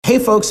Hey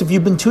folks, if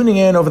you've been tuning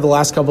in over the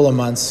last couple of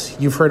months,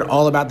 you've heard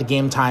all about the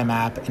Game Time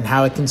app and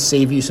how it can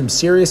save you some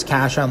serious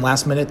cash on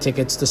last-minute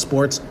tickets to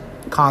sports,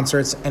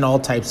 concerts, and all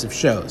types of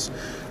shows.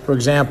 For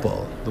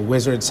example, the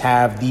Wizards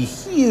have the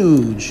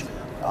huge,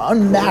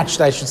 unmatched,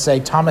 I should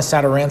say, Thomas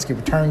Satoransky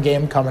return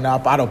game coming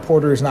up. Otto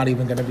Porter is not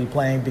even going to be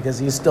playing because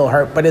he's still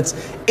hurt, but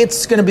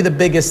it's going to be the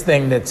biggest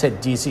thing that's hit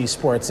DC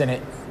sports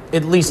in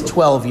at least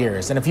 12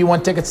 years. And if you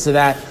want tickets to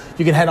that,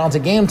 you can head on to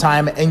Game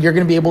Time, and you're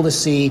going to be able to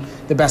see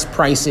the best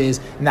prices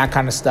and that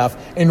kind of stuff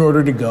in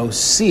order to go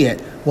see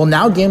it. Well,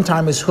 now Game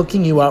Time is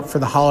hooking you up for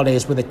the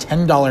holidays with a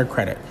 $10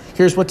 credit.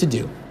 Here's what to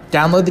do.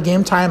 Download the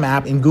Game Time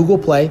app in Google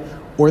Play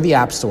or the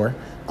App Store.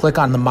 Click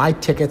on the My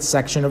Tickets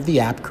section of the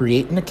app,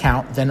 create an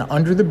account, then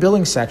under the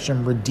billing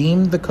section,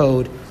 redeem the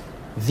code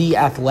The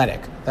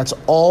Athletic. That's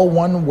all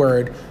one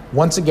word.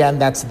 Once again,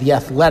 that's The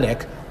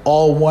Athletic,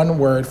 all one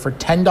word, for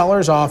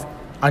 $10 off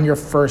on your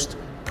first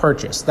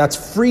purchase.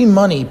 That's free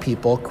money,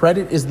 people.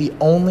 Credit is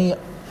only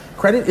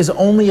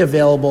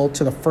available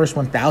to the first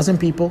 1,000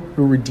 people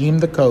who redeem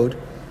the code,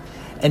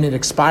 and it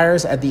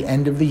expires at the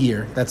end of the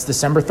year. That's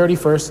December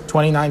 31st,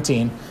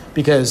 2019,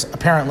 because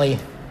apparently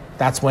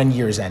that's when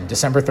years end,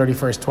 December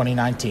 31st,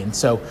 2019.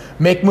 So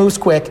make moves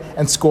quick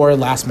and score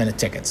last-minute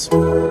tickets.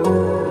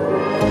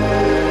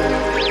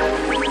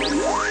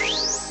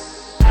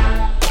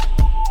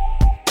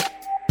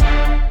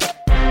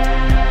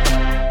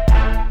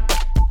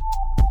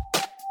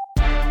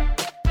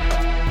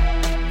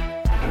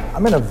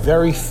 I'm in a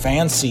very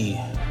fancy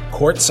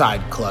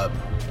courtside club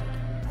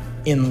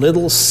in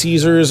Little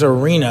Caesars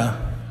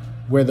Arena,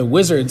 where the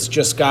Wizards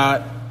just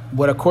got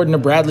what, according to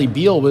Bradley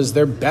Beal, was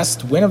their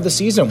best win of the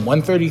season,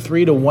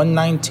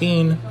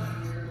 133-119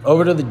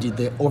 over the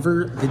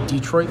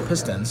Detroit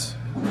Pistons.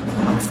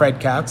 I'm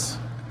Fred Katz,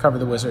 cover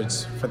the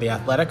Wizards for The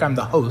Athletic. I'm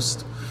the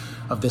host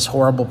of this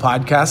horrible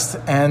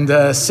podcast,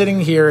 and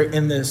sitting here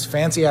in this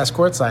fancy-ass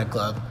courtside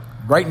club,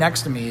 right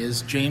next to me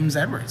is James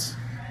Edwards.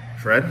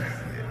 Fred,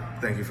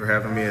 thank you for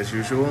having me as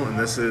usual. And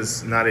this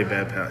is not a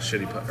bad,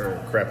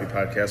 crappy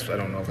podcast. I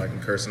don't know if I can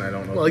curse, and I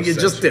don't know. Well, you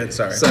just did.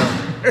 Sorry. So.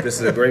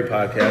 This is a great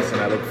podcast, and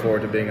I look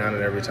forward to being on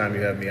it every time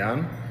you have me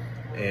on.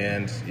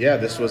 And yeah,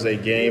 this was a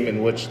game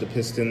in which the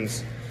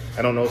Pistons,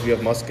 I don't know if you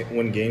have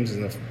must-win games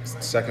in the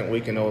second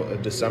week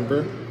in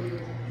December,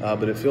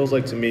 but it feels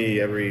like to me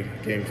every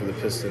game for the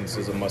Pistons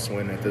is a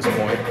must-win at this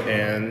point,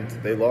 and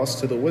they lost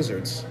to the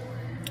Wizards.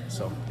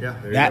 So yeah,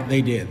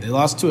 they did. They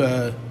lost to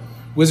a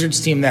Wizards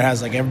team that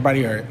has like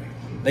everybody hurt.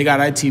 They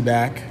got IT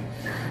back.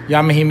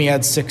 Yamahimi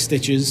had 6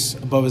 stitches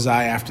above his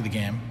eye after the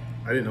game.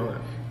 I didn't know that.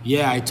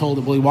 Yeah, I told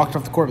him. Well, he walked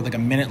off the court with like a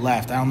minute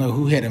left. I don't know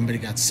who hit him, but he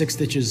got 6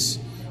 stitches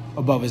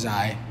above his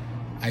eye.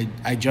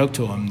 I joked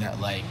to him that,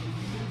 like,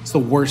 it's the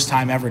worst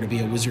time ever to be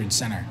a Wizards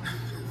center.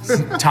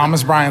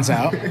 Thomas Bryant's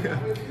out.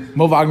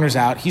 Mo Wagner's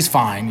out. He's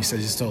fine. He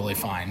says he's totally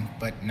fine.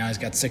 But now he's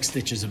got 6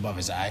 stitches above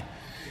his eye.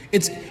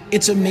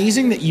 It's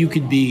amazing that you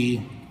could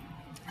be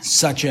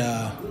such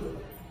an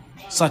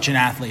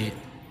athlete,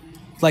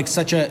 like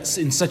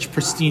in such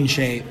pristine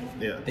shape,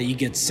 that you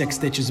get 6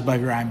 stitches above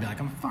your eye and be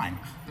like, I'm fine.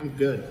 I'm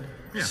good.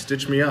 Yeah.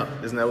 Stitch me up.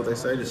 Isn't that what they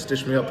say? Just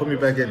stitch me up. Put me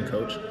back in,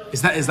 coach.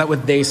 Is that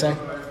what they say?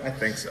 I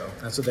think so.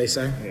 That's what they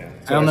say? Yeah.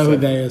 I don't know who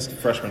they is.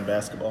 Freshman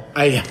basketball.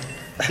 Yeah,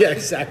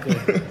 exactly.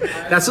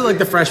 That's what, like,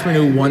 the freshman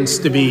who wants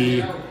to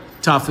be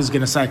tough is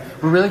going to say.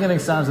 We're really getting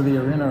sounds of the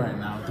arena right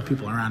now with the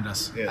people around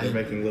us. Yeah, they're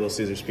making Little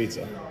Caesars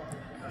pizza.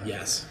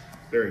 Yes.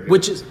 Very good.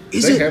 Which is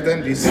they have that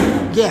in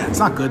DC? Yeah, it's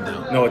not good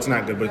though. No, it's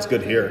not good, but it's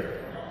good here.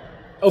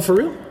 Oh, for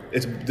real?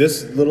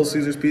 This Little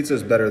Caesars pizza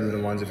is better than the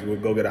ones if you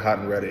would go get a hot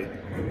and ready.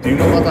 Do you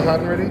know about the hot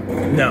and ready?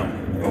 No.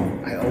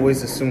 I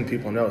always assume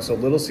people know. So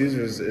Little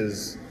Caesars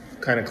is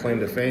kind of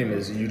claim to fame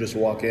is you just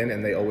walk in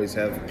and they always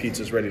have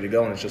pizzas ready to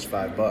go, and it's just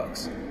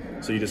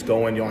 $5. So you just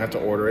go in, you don't have to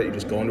order it. You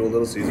just go into a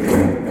Little Caesars,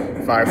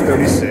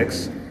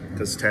 $5.36,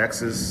 because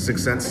tax is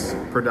 6 cents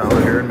per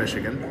dollar here in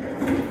Michigan,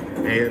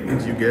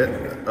 and you get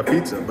a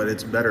pizza. But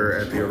it's better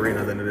at the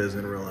arena than it is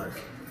in real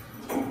life.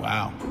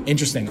 Wow,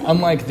 interesting.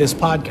 Unlike this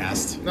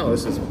podcast,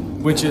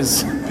 which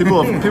is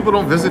people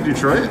don't visit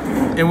Detroit,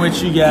 in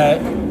which you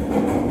get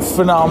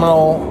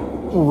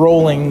phenomenal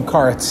rolling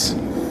carts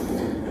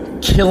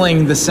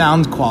killing the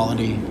sound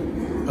quality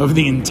of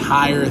the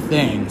entire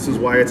thing. This is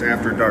why it's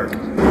after dark.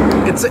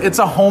 It's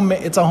a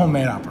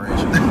homemade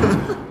operation.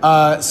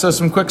 So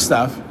some quick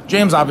stuff.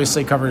 James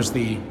obviously covers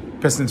the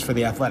Pistons for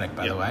The Athletic,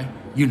 by the way.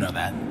 You know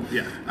that.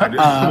 Yeah, I do.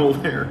 I'm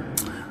aware.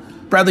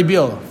 Bradley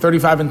Beal,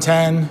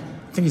 35-10.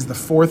 I think he's the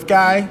 4th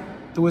guy,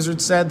 the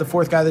Wizards said, the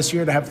 4th guy this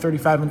year to have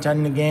 35-10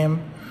 in a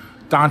game.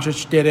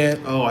 Doncic did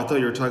it. Oh, I thought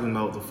you were talking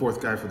about the 4th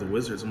guy for the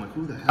Wizards. I'm like,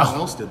 who the hell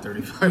else did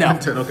 35 no.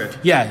 and 10? Okay.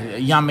 Yeah,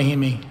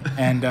 Yamahimi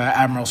and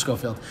Admiral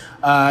Schofield.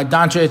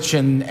 Doncic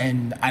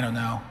and I don't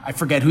know. I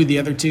forget who the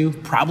other two.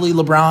 Probably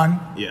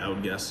LeBron. Yeah, I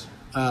would guess.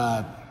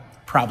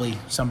 Probably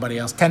somebody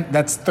else. 10.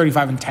 That's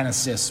 35 and 10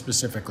 assists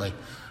specifically.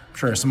 I'm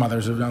sure some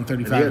others have done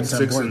 35 and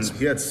 10 points.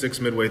 He had 6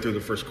 midway through the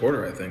first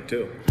quarter, I think,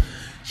 too.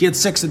 He had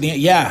 6 at the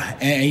end. Yeah,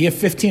 and he had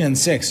 15 and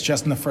 6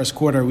 just in the first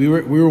quarter. We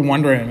were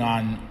wondering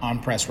on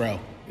press row,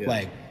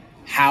 like,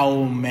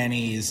 how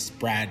many is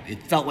Brad?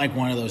 It felt like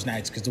one of those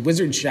nights because the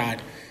Wizards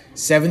shot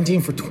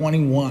 17 for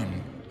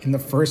 21 in the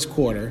first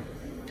quarter.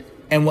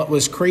 And what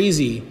was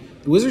crazy,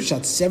 the Wizards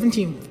shot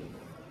 17.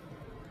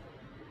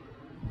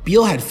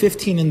 Beal had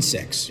 15 and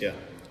 6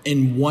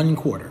 in one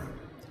quarter,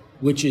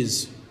 which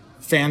is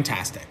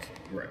fantastic.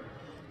 Right.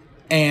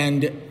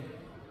 And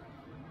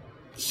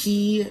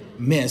he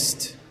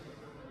missed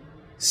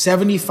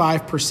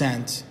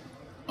 75%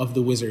 of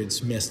the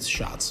Wizards' missed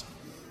shots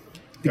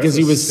because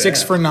he was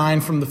 6 for 9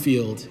 from the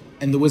field,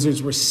 and the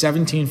Wizards were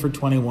 17 for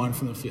 21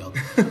 from the field.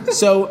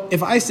 So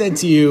if I said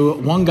to you,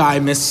 one guy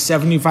missed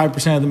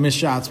 75% of the missed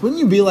shots, wouldn't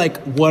you be like,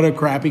 what a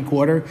crappy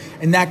quarter?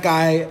 And that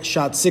guy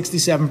shot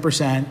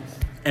 67%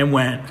 and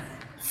went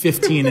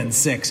 15 and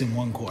 6 in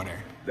one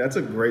quarter. That's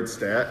a great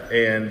stat,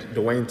 and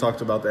Dwayne talked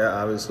about that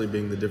obviously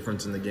being the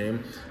difference in the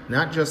game.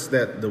 Not just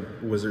that the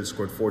Wizards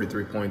scored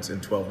 43 points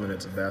in 12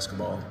 minutes of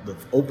basketball, the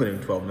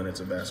opening 12 minutes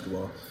of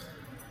basketball.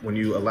 When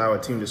you allow a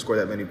team to score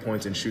that many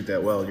points and shoot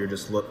that well,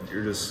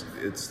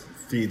 it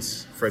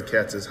feeds Fred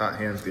Katz's hot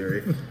hand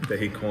theory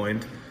that he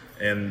coined.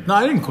 And no,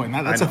 I didn't coin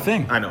that. That's a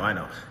thing. I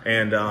know.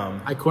 And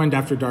I coined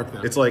After Dark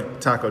though. It's like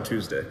Taco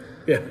Tuesday.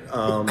 Yeah.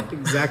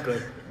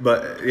 Exactly.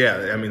 But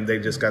yeah, I mean, they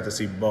just got to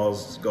see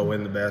balls go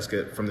in the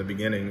basket from the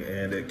beginning,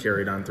 and it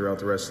carried on throughout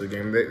the rest of the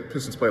game. The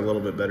Pistons play a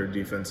little bit better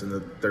defense in the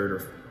third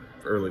or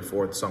early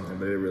fourth something,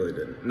 but it really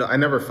didn't. No, I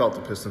never felt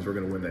the Pistons were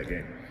going to win that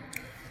game.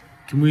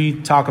 Can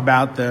we talk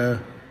about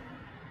the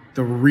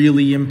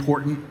really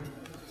important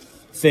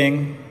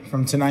thing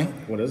from tonight?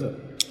 What is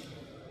it?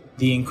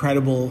 The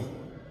incredible,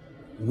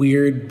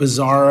 weird,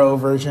 bizarro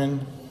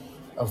version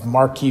of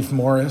Markieff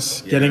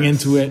Morris getting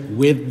into it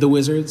with the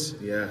Wizards.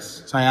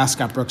 Yes. So I asked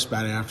Scott Brooks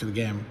about it after the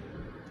game,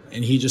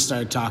 and he just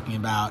started talking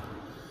about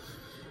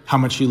how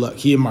much he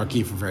and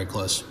Markieff are very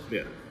close.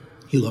 Yeah.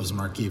 He loves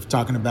Markieff,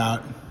 talking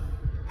about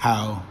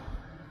how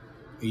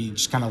he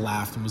just kind of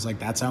laughed and was like,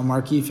 that's how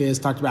Markieff is.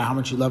 Talked about how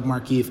much he loved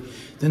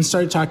Markieff. Then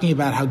started talking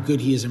about how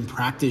good he is in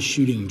practice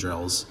shooting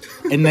drills.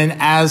 And then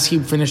as he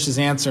finished his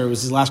answer, it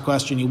was his last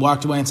question, he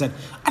walked away and said,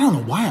 I don't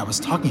know why I was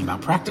talking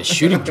about practice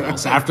shooting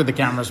drills after the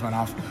cameras went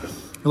off.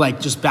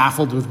 Like, just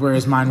baffled with where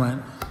his mind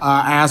went.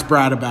 I asked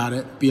Brad about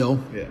it,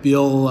 Beal. Yeah.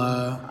 Beal,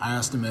 I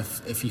asked him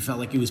if he felt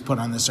like he was put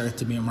on this earth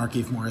to be a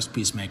Markieff Morris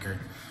peacemaker.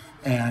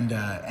 And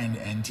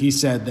he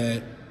said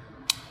that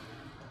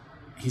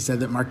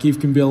Markieff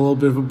can be a little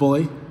bit of a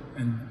bully,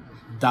 and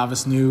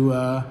Davis knew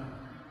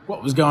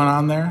what was going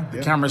on there.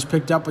 The cameras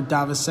picked up what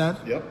Davis said.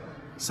 Yep.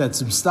 Said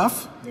some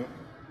stuff. Yep.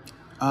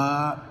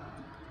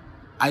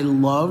 I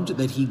loved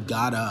that he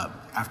got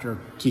up after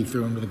Keith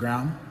threw him to the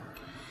ground.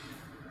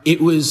 It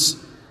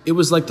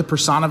was like the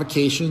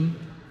personification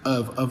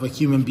of a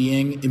human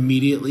being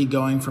immediately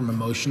going from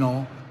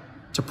emotional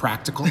to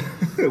practical.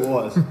 It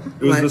was.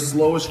 It was the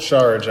slowest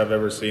charge I've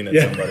ever seen at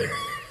somebody.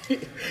 He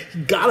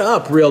got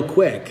up real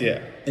quick.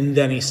 Yeah. And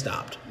then he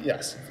stopped.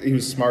 Yes, he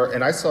was smart,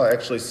 and I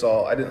actually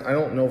saw. I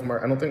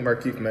don't think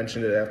Markieff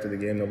mentioned it after the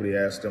game. Nobody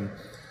asked him,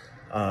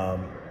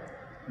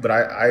 but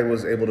I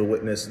was able to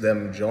witness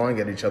them jawing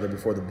at each other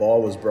before the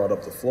ball was brought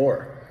up the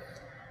floor.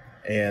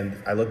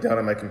 And I look down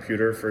at my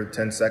computer for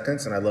 10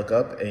 seconds, and I look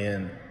up,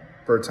 and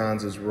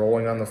Bertans is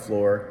rolling on the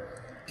floor,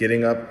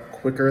 getting up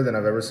quicker than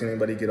I've ever seen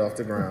anybody get off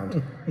the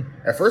ground.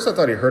 At first, I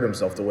thought he hurt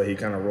himself the way he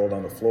kind of rolled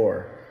on the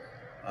floor.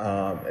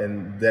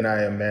 And then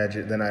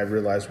I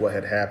realized what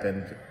had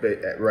happened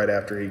right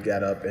after he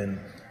got up and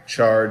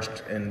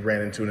charged and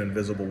ran into an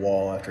invisible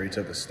wall after he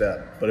took a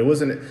step. But it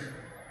wasn't,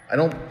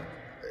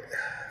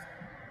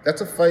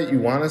 that's a fight you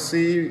want to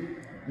see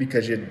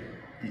because you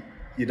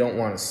don't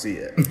want to see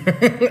it.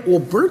 Well,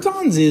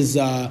 Bertans is,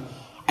 I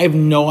have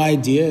no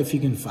idea if he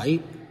can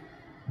fight,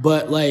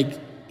 but like,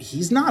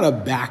 he's not a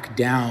back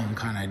down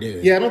kind of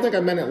dude. Yeah, I don't think I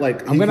meant it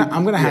like. I'm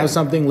gonna have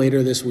something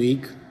later this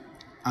week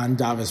on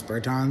Davis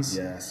Bertans.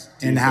 Yes.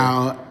 And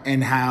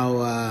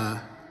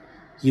how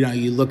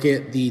you look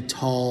at the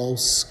tall,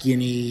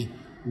 skinny,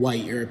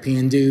 white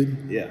European dude.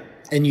 Yeah.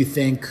 And you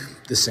think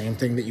the same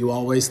thing that you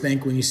always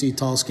think when you see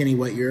tall, skinny,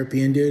 white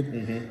European dude.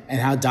 Mm-hmm. And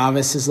how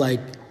Davis is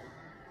like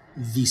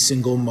the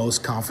single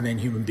most confident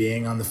human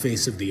being on the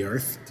face of the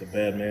earth. It's a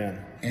bad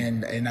man.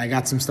 And I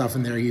got some stuff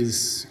in there.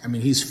 He's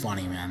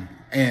funny, man.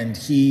 And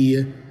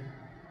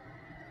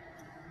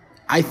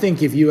I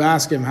think if you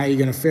ask him how you're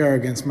going to fare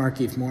against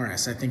Markieff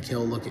Morris, I think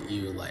he'll look at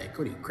you like,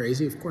 what are you,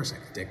 crazy? Of course I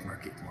could take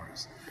Markieff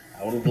Morris.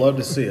 I would have loved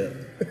to see it.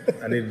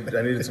 I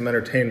needed some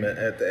entertainment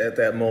at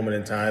that moment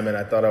in time, and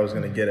I thought I was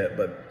going to get it.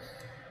 But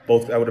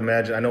I would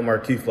imagine, I know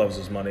Markieff loves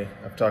his money.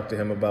 I've talked to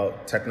him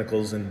about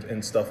technicals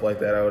and stuff like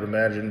that. I would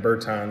imagine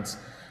Bertans,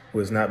 who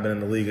has not been in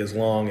the league as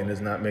long and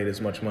has not made as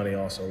much money,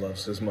 also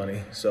loves his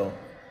money. So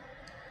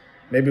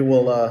maybe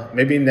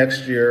maybe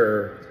next year,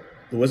 or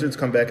the Wizards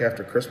come back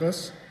after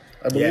Christmas,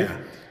 I believe. Yeah.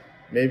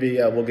 Maybe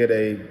we'll get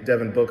a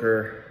Devin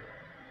Booker,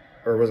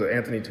 or was it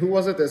Anthony? Who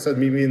was it that said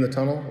meet me in the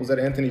tunnel? Was that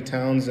Anthony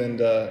Towns and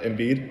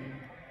Embiid?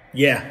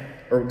 Yeah.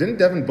 Or didn't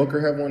Devin Booker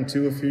have one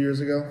too a few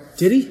years ago?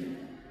 Did he?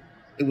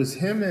 It was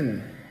him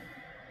and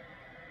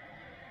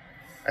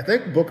I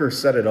think Booker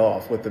set it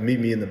off with the meet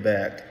me in the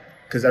back.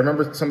 Because I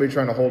remember somebody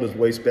trying to hold his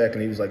waist back,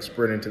 and he was like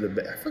sprinting to the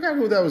back. I forgot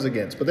who that was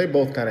against, but they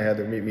both kind of had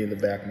their meet me in the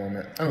back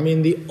moment. I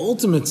mean, the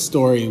ultimate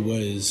story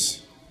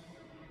was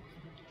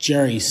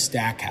Jerry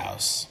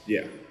Stackhouse.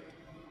 Yeah.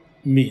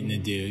 Meeting the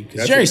dude.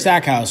 Because Jerry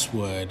Stackhouse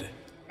would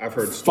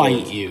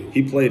fight you.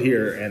 He played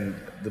here, and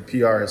the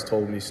PR has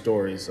told me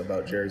stories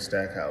about Jerry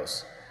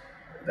Stackhouse.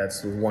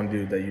 That's the one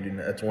dude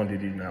that's one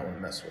dude you do not want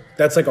to mess with.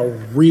 That's like a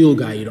real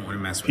guy you don't want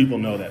to mess with. People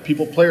know that.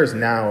 Players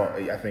now,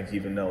 I think,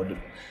 even know.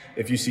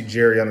 If you see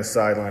Jerry on the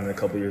sideline in a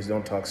couple of years,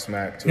 don't talk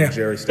smack to a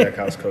Jerry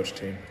Stackhouse coach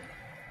team.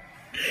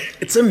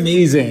 It's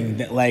amazing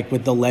that, like,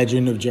 with the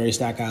legend of Jerry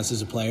Stackhouse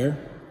as a player,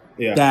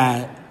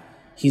 that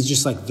he's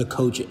just like the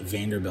coach at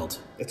Vanderbilt.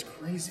 It's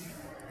crazy.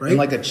 Right? And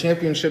like a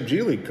championship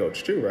G League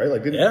coach too, right?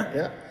 Like,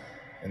 yeah.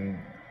 And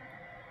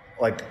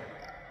like,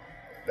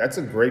 that's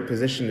a great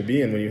position to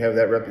be in when you have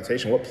that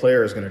reputation. What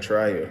player is going to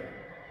try you?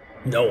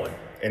 No one.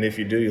 And if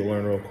you do, you'll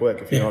learn real quick.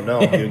 If you don't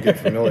know, you'll get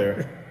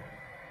familiar.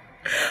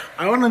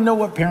 I want to know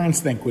what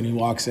parents think when he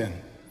walks in.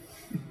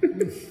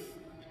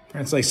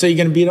 Parents like, so you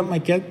going to beat up my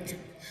kid?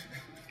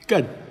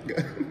 Good.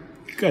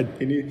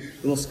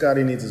 Little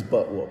Scotty needs his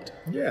butt whooped.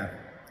 Yeah,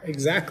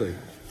 exactly.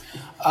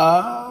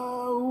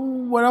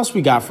 What else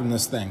we got from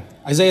this thing?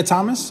 Isaiah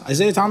Thomas?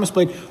 Isaiah Thomas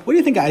played. What do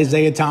you think of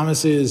Isaiah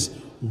Thomas's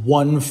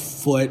 1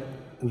 foot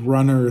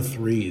runner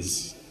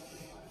threes?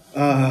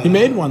 He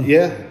made one.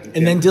 Yeah.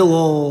 And then did a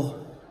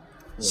little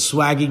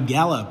swaggy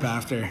gallop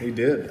after. He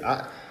did.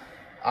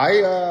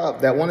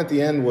 That one at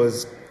the end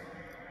was,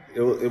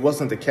 it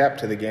wasn't the cap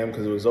to the game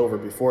because it was over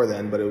before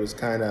then, but it was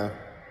kind of,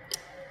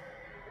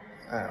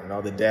 I don't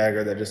know, the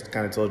dagger that just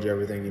kind of told you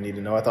everything you need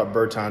to know. I thought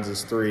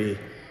Bertans' three,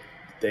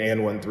 the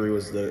and 1-3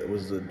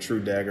 was the true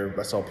dagger.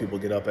 I saw people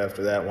get up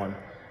after that one.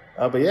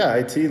 But yeah,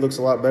 IT looks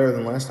a lot better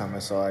than last time I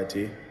saw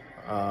IT,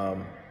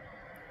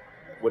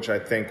 which I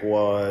think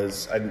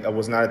was, I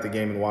was not at the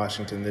game in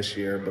Washington this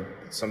year, but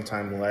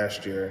sometime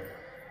last year.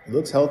 He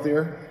looks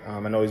healthier. I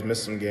know he's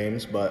missed some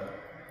games, but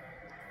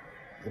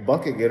the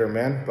bucket getter,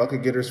 man.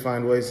 Bucket getters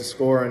find ways to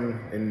score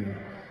in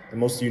the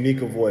most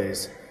unique of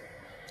ways.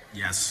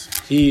 Yes.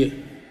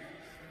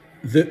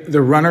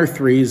 The runner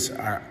threes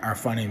are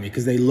funny to me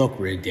because they look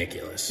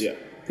ridiculous. Yeah.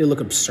 They look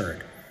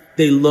absurd.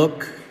 They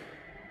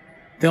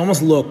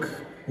almost look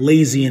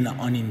lazy and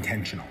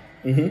unintentional.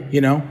 Mm-hmm.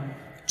 You know?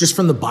 Just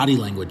from the body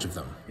language of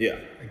them. Yeah.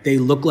 They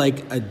look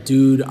like a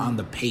dude on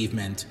the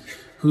pavement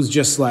who's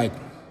just like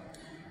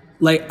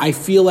I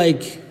feel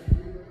like,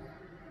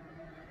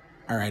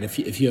 all right,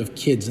 if you have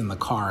kids in the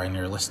car and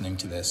you're listening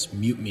to this,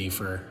 mute me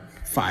for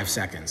 5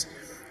 seconds.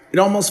 It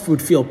almost would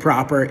feel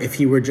proper if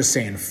he were just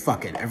saying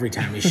fuck it every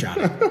time he shot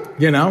it,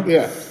 you know?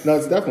 Yeah, no,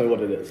 it's definitely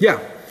what it is. Yeah.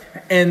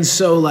 And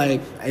so,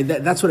 like,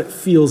 that's what it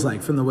feels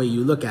like from the way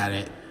you look at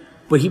it.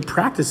 But he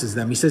practices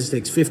them. He says he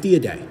takes 50 a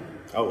day.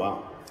 Oh,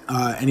 wow.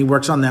 And he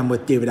works on them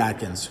with David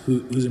Atkins,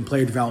 who's in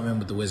player development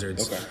with the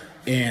Wizards. Okay.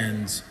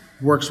 And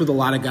works with a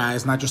lot of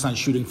guys, not just on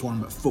shooting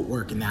form, but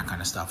footwork and that kind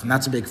of stuff. And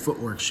that's a big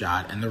footwork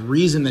shot. And the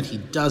reason that he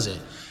does it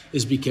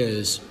is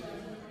because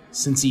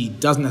since he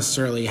doesn't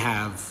necessarily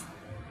have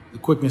the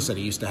quickness that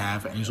he used to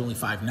have, and he's only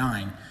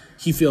 5'9",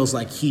 he feels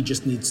like he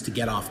just needs to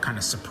get off kind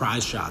of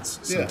surprise shots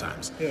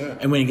sometimes. Yeah.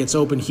 And when he gets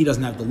open, he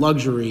doesn't have the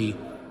luxury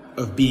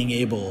of being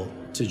able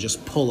to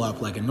just pull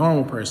up like a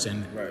normal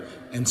person. Right.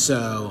 And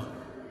so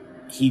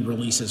he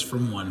releases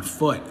from 1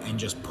 foot and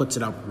just puts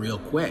it up real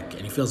quick.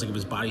 And he feels like if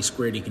his body's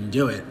squared, he can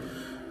do it.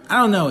 I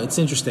don't know. It's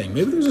interesting.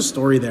 Maybe there's a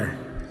story there.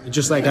 It's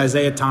just like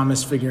Isaiah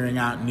Thomas figuring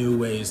out new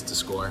ways to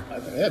score.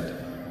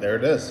 There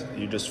it is.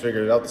 You just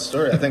figured out the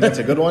story. I think that's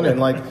a good one.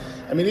 And, like,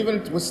 I mean,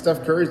 even with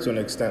Steph Curry to an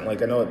extent,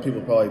 like, I know that people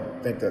probably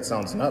think that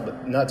sounds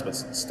nuts, but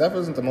Steph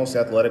isn't the most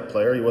athletic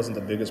player. He wasn't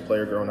the biggest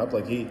player growing up.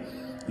 Like,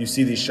 you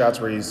see these shots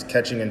where he's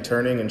catching and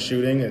turning and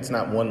shooting. It's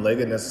not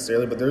one-legged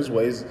necessarily, but there's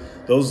ways.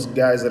 Those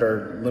guys that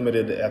are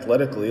limited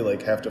athletically,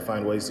 like, have to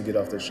find ways to get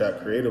off their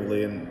shot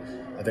creatively. And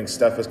I think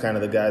Steph is kind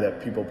of the guy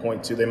that people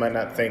point to. They might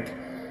not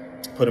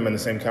put him in the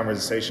same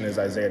conversation as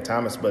Isaiah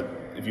Thomas, but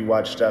if you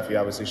watch Steph, he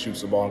obviously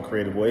shoots the ball in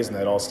creative ways, and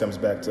that all stems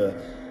back to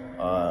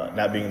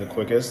not being the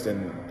quickest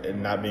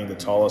and not being the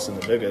tallest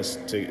and the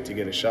biggest to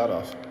get a shot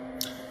off.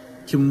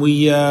 Can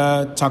we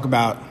talk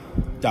about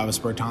Davis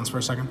Bertans for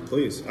a second?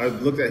 Please. I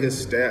looked at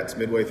his stats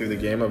midway through the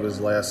game of his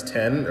last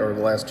 10 or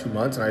the last 2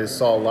 months, and I just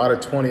saw a lot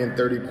of 20 and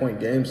 30-point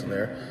games in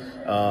there.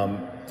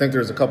 I think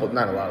there's a couple,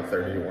 not a lot of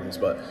 30 ones,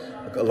 but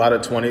a lot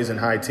of 20s and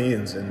high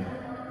teens. And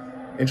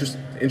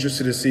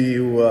interested to see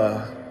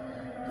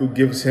who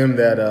gives him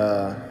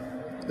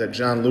that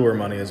John Lure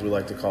money, as we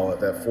like to call it,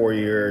 that 4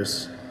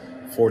 years,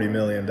 $40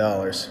 million.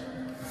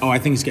 Oh, I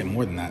think he's getting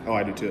more than that. Oh,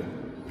 I do too.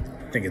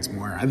 I think it's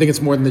more. I think it's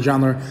more than the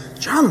John Lure.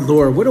 John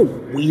Lure, what a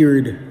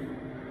weird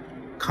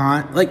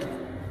like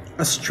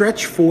a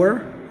stretch four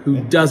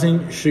who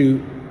doesn't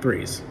shoot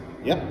threes.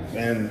 Yep,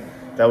 and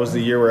that was the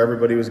year where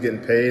everybody was getting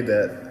paid,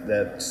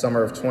 that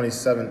summer of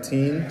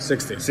 2017.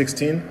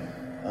 16.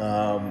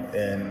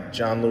 And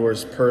John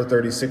Lure's per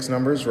 36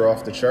 numbers were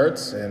off the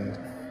charts, and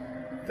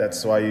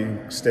that's why you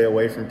stay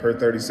away from per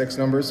 36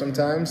 numbers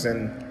sometimes.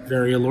 And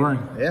very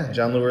alluring. Yeah,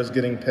 Jon Leuer is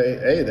getting paid.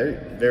 Hey, they're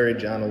very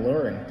Jon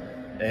alluring,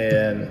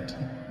 and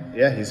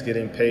yeah, he's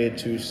getting paid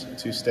to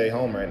stay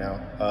home right now.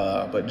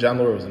 But Jon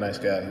Leuer was a nice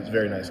guy. He's a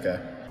very nice guy.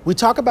 We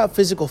talk about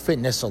physical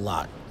fitness a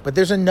lot, but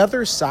there's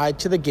another side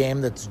to the game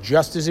that's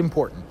just as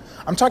important.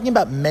 I'm talking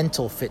about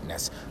mental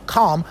fitness.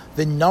 Calm,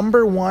 the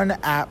 #1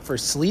 app for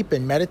sleep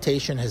and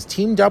meditation, has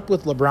teamed up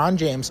with LeBron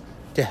James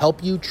to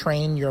help you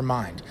train your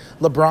mind.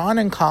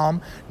 LeBron and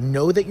Calm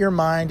know that your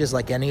mind is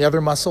like any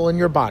other muscle in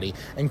your body,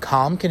 and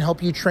Calm can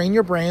help you train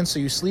your brain so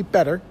you sleep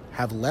better,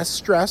 have less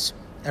stress,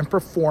 and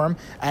perform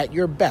at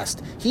your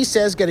best. He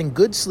says getting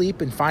good sleep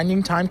and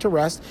finding time to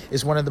rest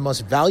is one of the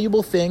most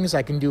valuable things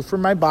I can do for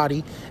my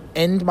body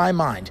and my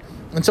mind.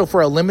 And so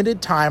for a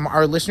limited time,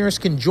 our listeners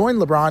can join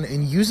LeBron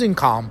in using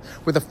Calm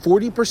with a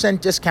 40%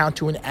 discount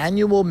to an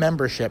annual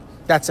membership.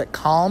 That's at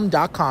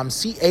calm.com,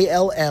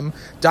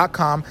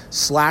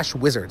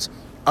 CALM.com/wizards.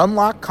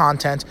 Unlock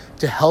content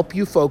to help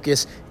you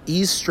focus,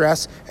 ease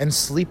stress, and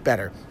sleep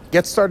better.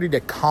 Get started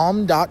at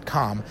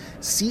calm.com,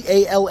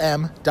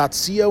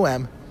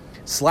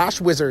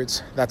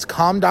 CALM.com/wizards. That's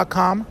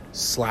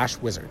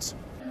calm.com/wizards.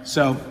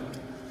 So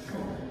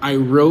I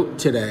wrote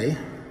today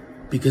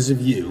because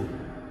of you.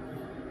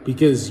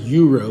 Because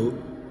you wrote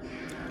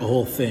a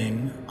whole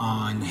thing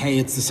on, hey,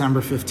 it's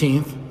December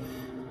 15th,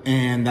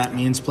 and that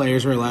means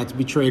players are allowed to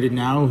be traded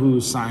now who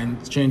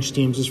changed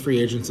teams as free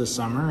agents this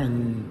summer.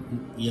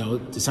 And,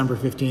 December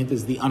 15th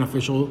is the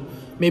unofficial,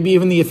 maybe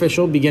even the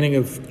official beginning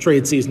of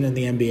trade season in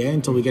the NBA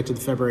until we get to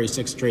the February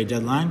 6th trade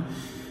deadline.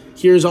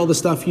 Here's all the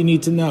stuff you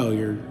need to know,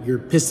 your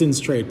Pistons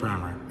trade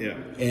primer. Yeah.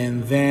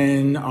 And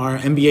then our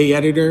NBA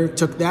editor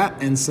took that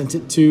and sent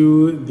it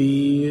to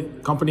the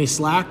company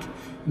Slack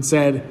and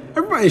said,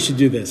 everybody should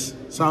do this.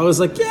 So I was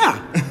like, yeah,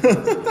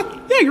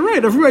 you're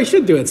right. Everybody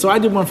should do it. So I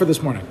did one for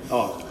this morning.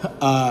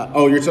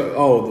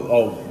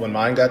 When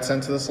mine got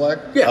sent to the Slack?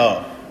 Yeah.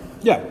 Oh.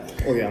 Yeah.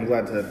 Well, yeah, I'm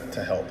glad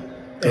to help.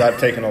 Because I've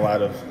taken a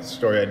lot of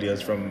story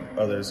ideas from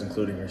others,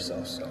 including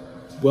yourself. So.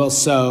 Well,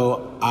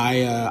 so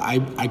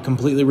I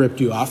completely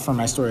ripped you off from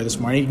my story this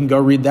morning. You can go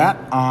read that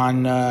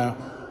on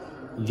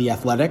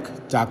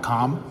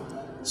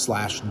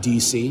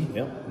theathletic.com/DC.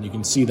 Yep. You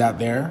can see that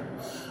there.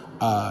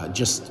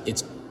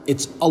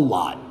 It's a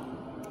lot.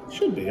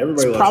 Should be.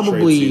 Everybody loves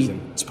trade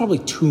season. It's probably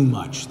too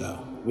much, though.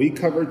 We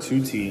cover two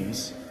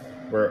teams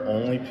where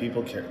only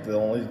people care. The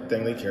only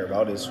thing they care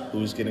about is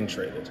who's getting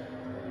traded.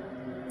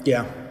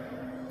 Yeah.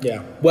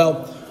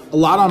 Well, a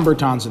lot on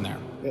Bertans in there.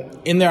 Yeah.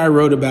 In there, I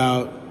wrote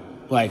about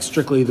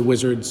strictly the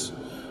Wizards,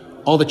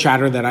 all the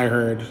chatter that I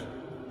heard,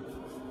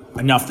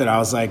 enough that I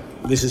was like,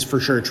 this is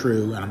for sure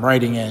true, and I'm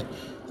writing it.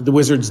 The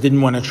Wizards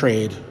didn't want to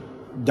trade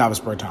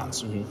Davis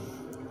Bertans. Mm-hmm.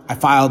 I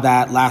filed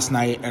that last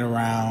night at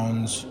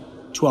around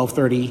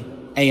 12:30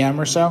 a.m.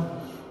 or so.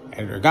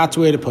 Editor got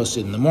to it. It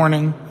posted in the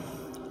morning.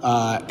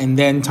 And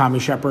then Tommy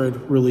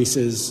Shepard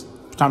was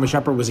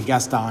a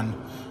guest on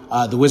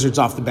the Wizards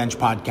Off the Bench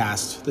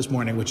podcast this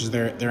morning, which is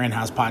their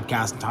in-house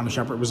podcast. And Tommy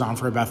Shepard was on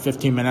for about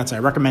 15 minutes. I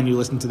recommend you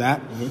listen to that.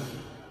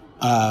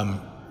 Mm-hmm.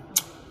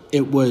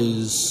 It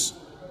was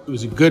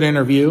a good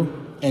interview.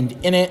 And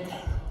in it,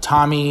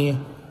 Tommy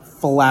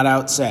flat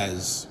out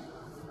says,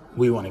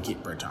 we want to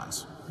keep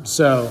Bertans.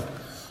 So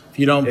if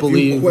you don't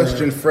believe... If you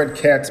questioned Fred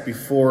Katz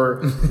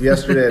before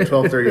yesterday at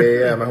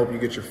 12:30 a.m., I hope you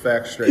get your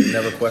facts straight and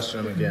never question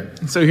him again.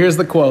 So here's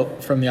the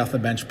quote from the Off the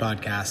Bench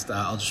podcast.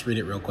 I'll just read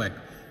it real quick.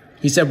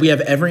 He said, we have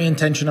every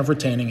intention of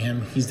retaining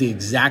him. He's the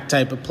exact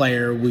type of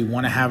player we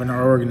want to have in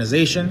our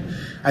organization.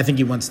 I think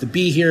he wants to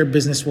be here.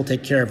 Business will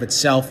take care of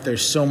itself.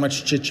 There's so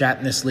much chit-chat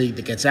in this league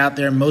that gets out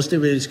there. Most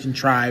of it is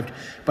contrived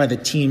by the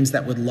teams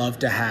that would love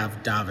to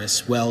have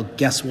Davis. Well,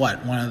 guess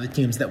what? One of the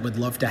teams that would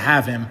love to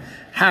have him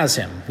has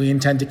him. We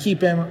intend to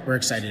keep him. We're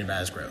excited about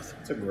his growth.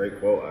 That's a great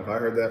quote. If I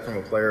heard that from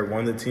a player,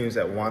 one of the teams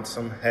that wants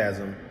him has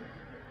him.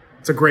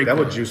 It's a great quote.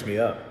 That would juice me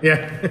up.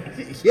 Yeah.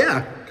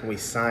 Yeah. Can we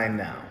sign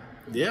now?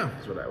 Yeah.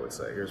 That's what I would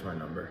say. Here's my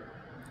number.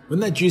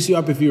 Wouldn't that juice you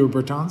up if you were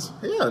Bertans?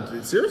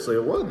 Yeah, seriously,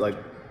 it would.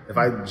 If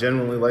I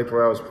genuinely liked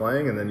where I was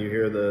playing and then you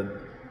hear the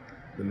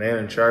man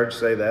in charge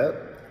say that,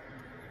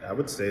 I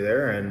would stay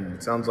there. And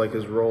it sounds like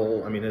his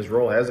role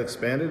has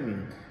expanded.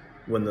 And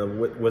when the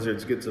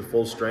Wizards get to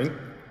full strength,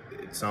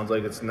 it sounds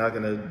like it's not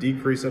going to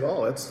decrease at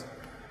all. That's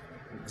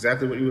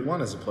exactly what you would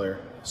want as a player.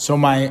 So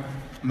my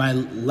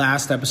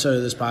last episode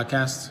of this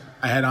podcast,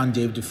 I had on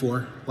Dave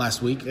Dufour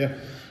last week. Yeah.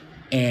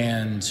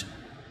 And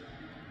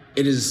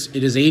it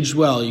is aged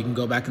well. You can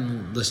go back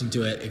and listen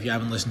to it if you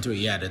haven't listened to it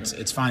yet.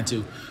 It's fine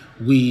too.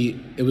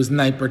 It was the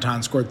night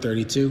Bertans scored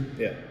 32.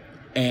 Yeah.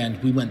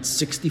 And we went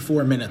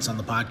 64 minutes on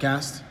the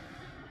podcast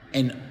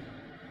and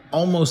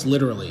almost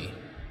literally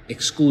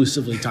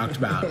exclusively talked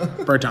about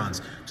Bertans,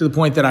 to the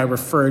point that I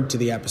referred to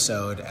the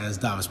episode as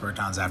Davis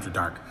Bertans After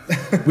Dark.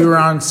 We were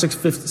on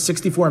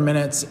 64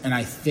 minutes, and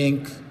I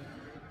think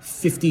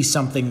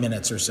 50-something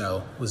minutes or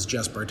so was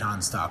just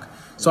Bertans talk.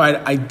 So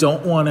I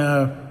don't want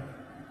to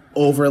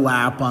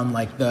overlap on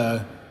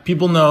the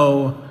people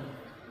know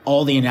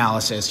all the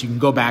analysis. You can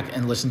go back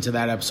and listen to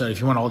that episode if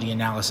you want all the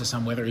analysis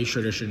on whether he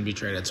should or shouldn't be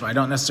traded. So I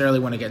don't necessarily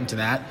want to get into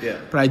that. Yeah.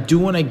 But I do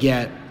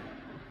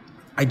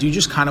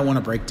just kind of want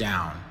to break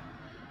down.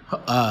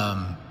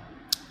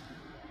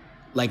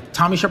 Like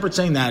Tommy Shepard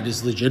saying that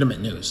is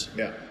legitimate news.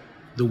 Yeah.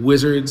 The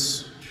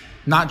Wizards,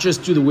 not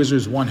just do the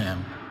Wizards want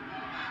him,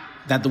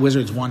 that the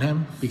Wizards want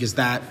him, because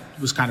that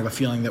was kind of a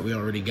feeling that we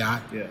already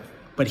got. Yeah.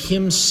 But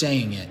him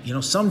saying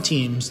it, some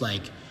teams,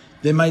 like,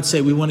 they might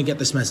say, we want to get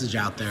this message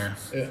out there.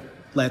 Yeah.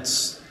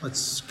 Let's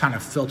kind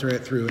of filter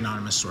it through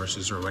anonymous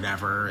sources or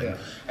whatever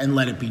and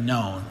let it be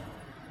known.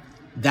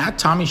 That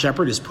Tommy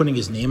Shepard is putting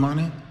his name on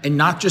it and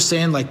not just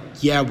saying, like,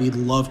 yeah, we'd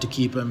love to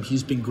keep him.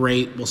 He's been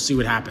great. We'll see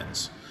what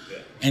happens. Yeah.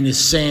 And is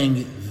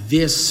saying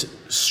this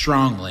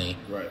strongly.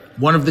 Right.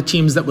 One of the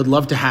teams that would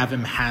love to have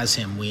him has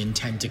him. We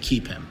intend to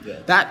keep him. Yeah.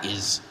 That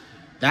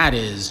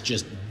is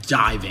just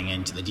diving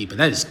into the deep end.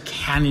 That is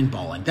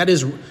cannonballing. That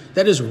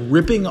is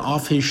ripping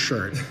off his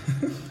shirt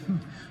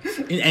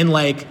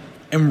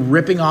and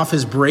ripping off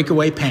his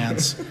breakaway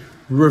pants,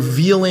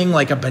 revealing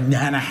like a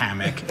banana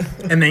hammock,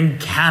 and then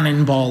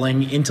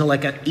cannonballing into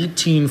like an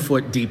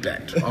 18-foot deep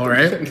end. All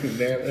right?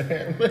 Banana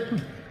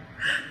hammock.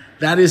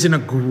 That is an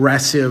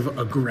aggressive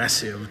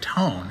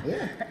tone.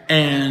 Yeah.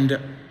 And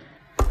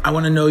I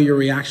want to know your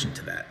reaction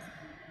to that.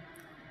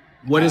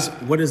 What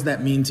does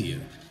that mean to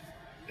you?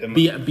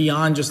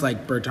 Beyond just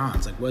like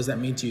Bertans, like what does that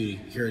mean to you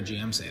to hear a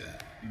GM say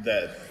that?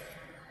 That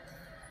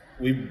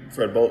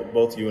Fred,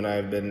 both you and I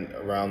have been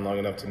around long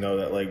enough to know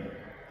that like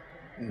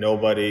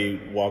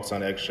nobody walks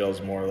on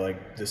eggshells more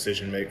like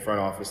front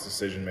office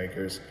decision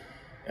makers,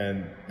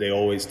 and they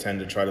always tend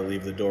to try to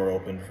leave the door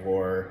open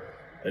for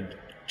a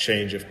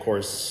change of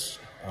course.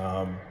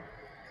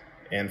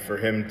 And for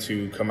him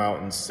to come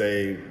out and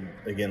say,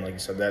 again, like you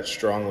said, that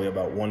strongly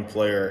about one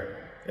player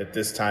at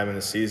this time in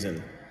the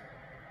season,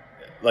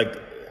 like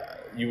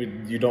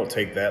you don't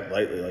take that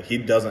lightly. Like he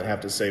doesn't have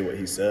to say what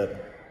he said.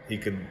 He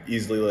could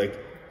easily,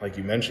 like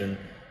you mentioned,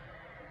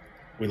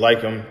 we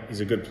like him. He's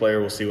a good player.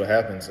 We'll see what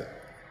happens.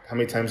 How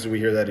many times do we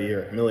hear that a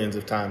year? Millions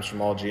of times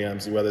from all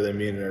GMs, whether they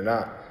mean it or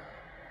not.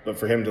 But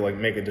for him to like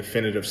make a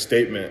definitive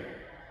statement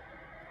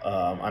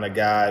on a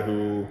guy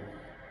who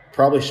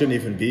probably shouldn't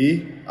even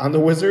be on the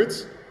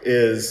Wizards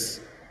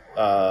is,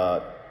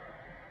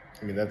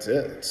 that's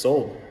it. It's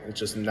sold. It's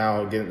just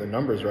now getting the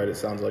numbers right, it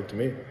sounds like to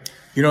me.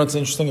 You know what's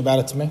interesting about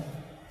it to me?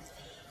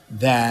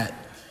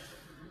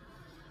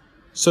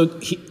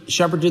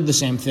 Shepard did the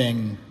same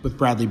thing with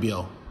Bradley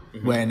Beal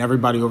when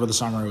everybody over the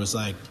summer was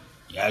like,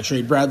 yeah,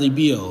 trade Bradley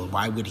Beal.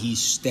 Why would he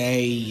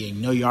stay? You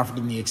know you offered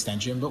him the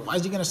extension, but why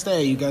is he going to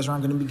stay? You guys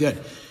aren't going to be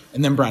good.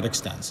 And then Brad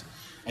extends.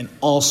 And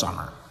all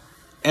summer,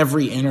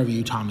 every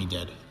interview Tommy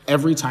did,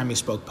 every time he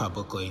spoke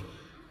publicly,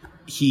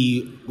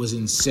 he was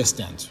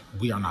insistent.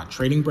 We are not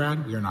trading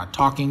Brad. We are not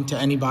talking to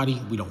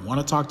anybody. We don't want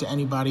to talk to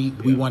anybody.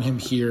 Yeah. We want him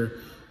here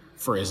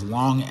for as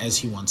long as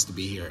he wants to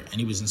be here. And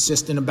he was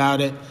insistent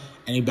about it,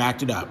 and he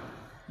backed it up.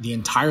 The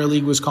entire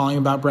league was calling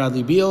about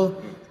Bradley Beal,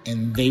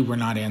 and they were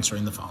not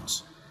answering the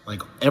phones.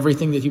 Like,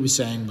 everything that he was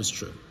saying was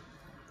true.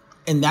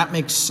 And that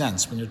makes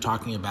sense when you're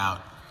talking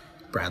about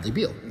Bradley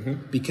Beal,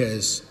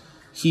 because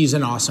he's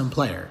an awesome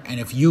player. And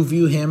if you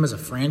view him as a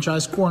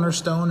franchise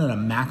cornerstone and a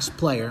max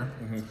player,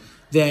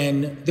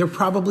 then there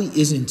probably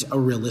isn't a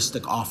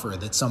realistic offer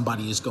that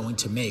somebody is going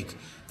to make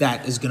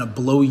that is going to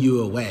blow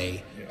you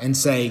away and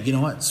say, you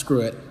know what,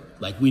 screw it.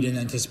 Like, we didn't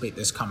anticipate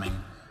this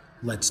coming.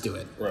 Let's do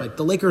it. Right. Like,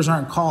 the Lakers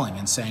aren't calling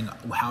and saying,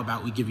 well, how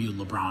about we give you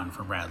LeBron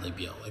for Bradley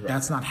Beal? Like,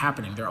 that's not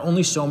happening. There are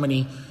only so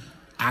many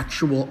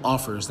actual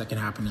offers that can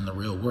happen in the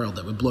real world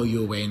that would blow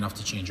you away enough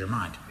to change your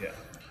mind. Yeah.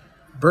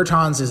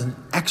 Bertans is an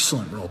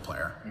excellent role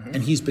player,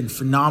 and he's been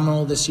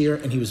phenomenal this year,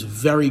 and he was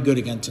very good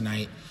again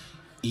tonight.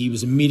 He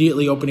was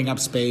immediately opening up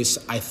space.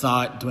 I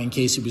thought Dwayne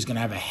Casey was going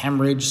to have a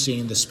hemorrhage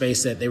seeing the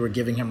space that they were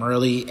giving him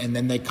early, and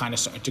then they kind of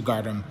started to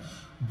guard him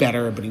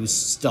better, but he was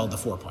still the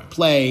 4-point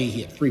play.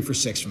 He had 3 for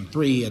 6 from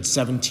 3. He had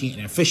 17,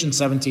 an efficient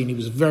 17. He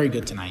was very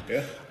good tonight.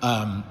 Yeah.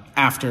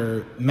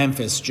 After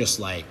Memphis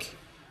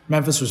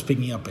was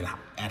picking up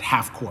at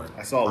half court.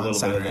 I saw a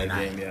little bit of that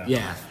game, yeah.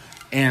 Yeah.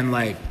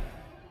 And,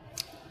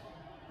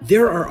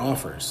 there are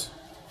offers.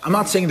 I'm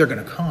not saying they're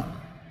going to come.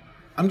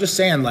 I'm just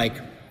saying,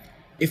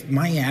 if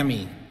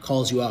Miami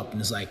calls you up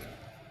and is like,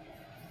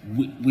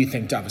 we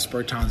think Davis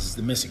Bertans is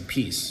the missing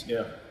piece.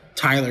 Yeah.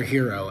 Tyler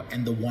Hero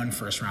and the 1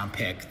 first-round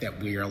pick that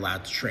we are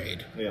allowed to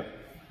trade. Yeah.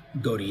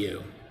 Go to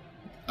you.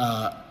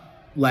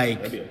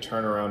 That'd be a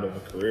turnaround of a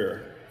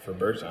career for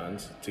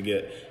Bertans to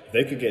get. If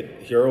they could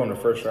get Hero and a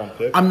first-round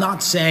pick. I'm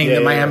not saying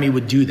that Miami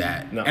would do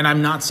that, and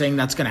I'm not saying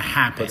that's going to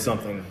happen. But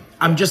something.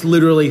 I'm just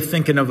literally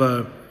thinking of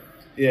a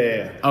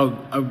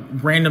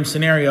random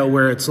scenario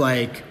where it's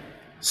like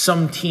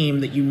some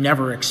team that you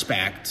never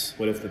expect.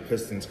 What if the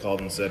Pistons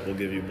called and said, "We'll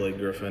give you Blake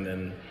Griffin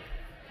and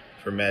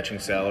for matching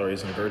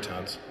salaries and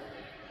Bertans"?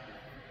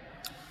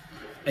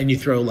 And you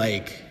throw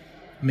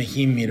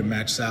Mahimi to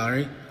match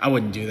salary? I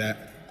wouldn't do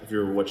that. If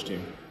you're which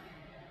team?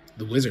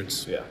 The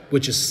Wizards. Yeah.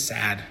 Which is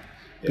sad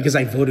because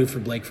I voted for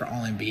Blake for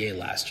All-NBA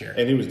last year.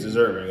 And he was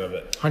deserving of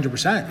it.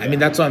 100%. I mean,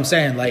 that's what I'm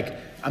saying. Like,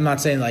 I'm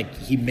not saying like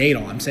he made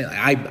all. I'm saying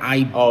like,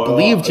 I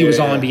believed he was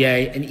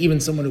All-NBA, and even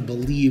someone who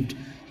believed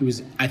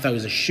I thought he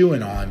was a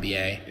shoo-in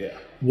All-NBA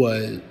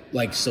was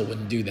like still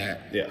wouldn't do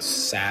that. Yeah.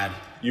 Sad.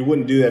 You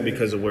wouldn't do that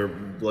because of where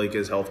Blake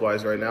is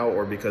health-wise right now,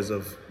 or because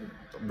of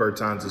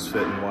Bertans'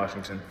 fit in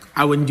Washington?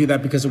 I wouldn't do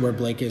that because of where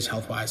Blake is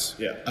health-wise.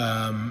 Yeah.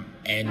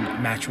 And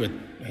match with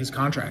his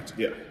contract.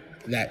 Yeah.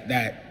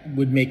 That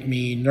would make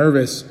me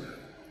nervous.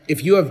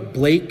 If you have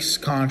Blake's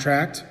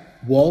contract,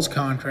 Wall's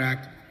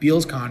contract,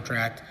 Beal's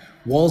contract,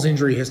 Wall's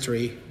injury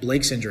history,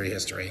 Blake's injury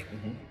history.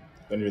 Mm-hmm.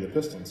 Then you're the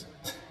Pistons.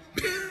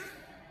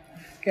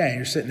 Yeah,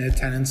 you're sitting at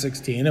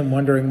 10-16 and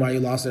wondering why you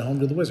lost at home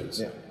to the Wizards.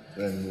 Yeah.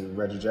 Then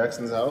Reggie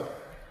Jackson's out.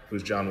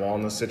 Who's John Wall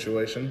in this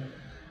situation?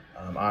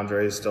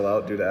 Andre is still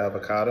out due to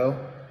avocado.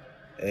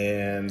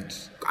 And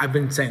I've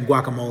been saying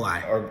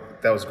guacamole. Or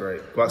that was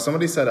great.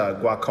 Somebody said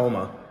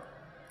guacoma.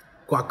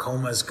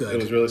 Guacoma is good.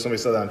 It was really, somebody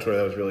said that on Twitter.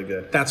 That was really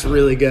good. That's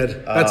really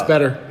good. That's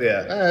better.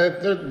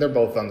 Yeah, they're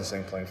both on the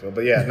same playing field.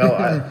 But yeah, no,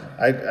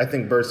 I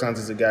think Bertans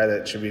is a guy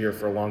that should be here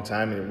for a long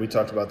time. And we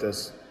talked about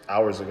this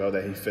hours ago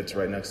that he fits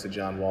right next to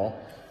John Wall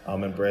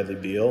and Bradley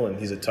Beal, and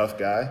he's a tough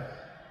guy.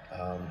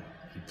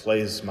 He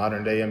plays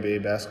modern day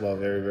NBA basketball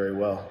very, very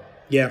well.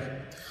 Yeah.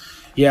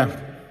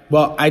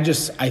 Well, I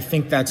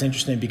think that's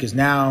interesting because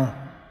now,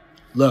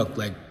 look,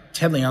 like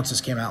Ted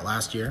Leonsis came out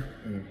last year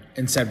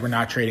and said we're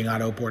not trading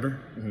Otto Porter.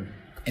 Mm-hmm.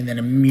 And then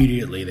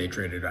immediately they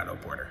traded Otto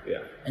Porter. Yeah.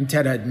 And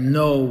Ted had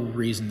no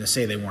reason to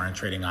say they weren't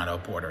trading Otto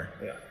Porter.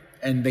 Yeah.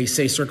 And they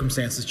say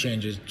circumstances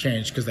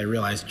changed because they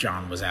realized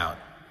John was out.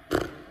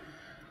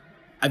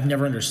 I've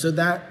never understood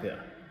that. Yeah.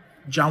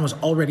 John was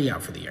already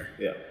out for the year.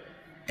 Yeah.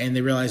 And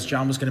they realized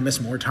John was going to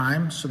miss more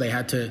time, so they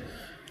had to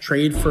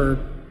trade for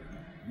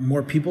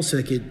more people so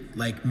they could,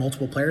 like,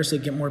 multiple players, so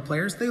they get more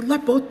players. They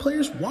let both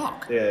players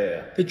walk.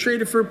 Yeah. They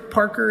traded for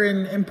Parker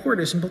and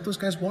Portis, and both those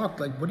guys walked.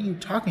 Like, what are you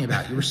talking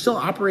about? You were still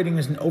operating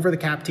as an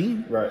over-the-cap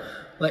team. Right.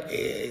 Like,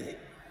 it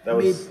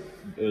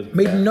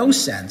made no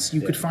sense.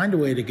 You could find a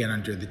way to get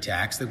under the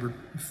tax. They were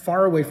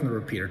far away from the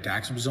repeater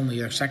tax. It was only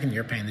their second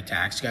year paying the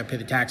tax. You got to pay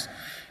the tax.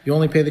 You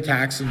only pay the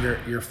tax in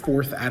your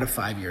fourth out of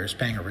 5 years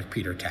paying a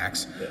repeater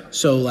tax. Yeah.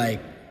 So, like,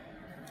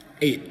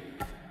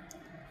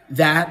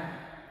 that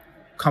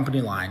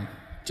company line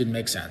didn't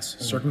make sense.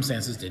 Mm-hmm.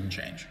 Circumstances didn't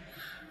change.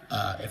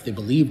 If they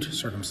believed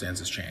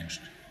circumstances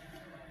changed,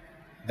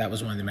 that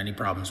was one of the many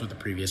problems with the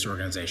previous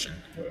organization.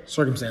 Right.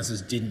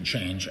 Circumstances didn't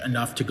change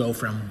enough to go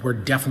from we're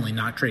definitely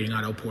not trading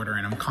Otto Porter,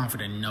 and I'm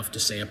confident enough to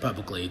say it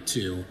publicly,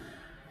 to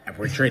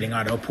we're trading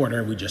Otto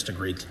Porter, we just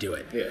agreed to do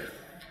it. Yeah.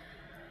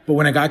 But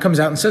when a guy comes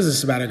out and says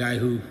this about a guy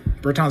who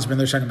Bertans been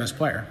their second best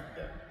player,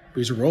 but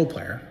he's a role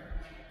player,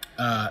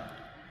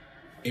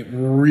 it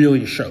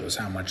really shows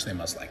how much they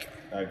must like him.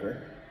 I agree.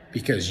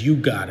 Because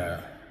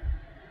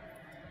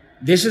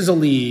this is a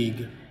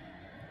league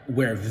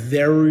where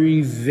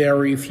very,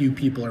 very few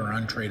people are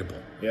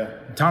untradeable. Yeah.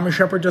 Tommy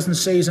Shepard doesn't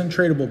say he's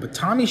untradeable, but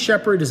Tommy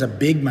Shepard is a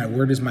big my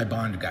word is my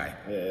bond guy.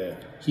 Yeah.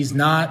 He's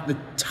not the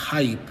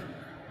type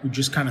who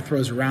just kind of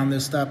throws around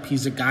this stuff.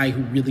 He's a guy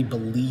who really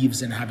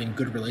believes in having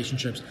good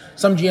relationships.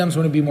 Some GMs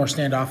want to be more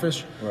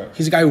standoffish. Right.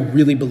 He's a guy who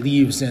really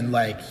believes in,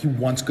 like, he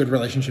wants good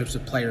relationships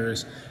with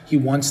players. He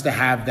wants to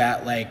have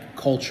that, like,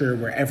 culture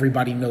where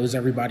everybody knows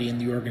everybody in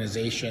the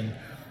organization.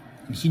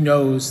 And he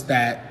knows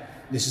that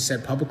this is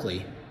said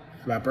publicly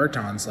about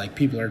Bertans, like,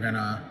 people are going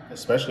to...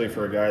 Especially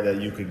for a guy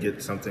that you could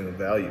get something of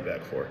value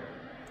back for.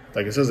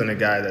 Like, this isn't a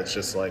guy that's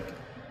just, like,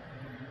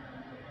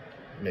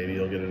 maybe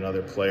you'll get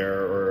another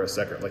player or a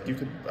second. Like,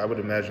 I would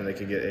imagine they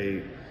could get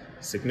a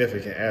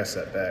significant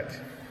asset back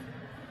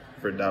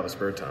for Davis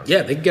Bertans.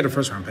 Yeah, they could get a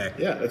first-round pick.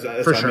 Yeah, that's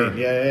for what sure. I mean.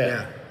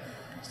 Yeah.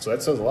 So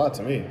that says a lot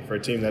to me for a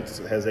team that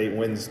has 8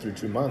 wins through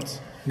 2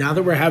 months. Now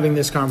that we're having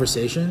this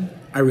conversation,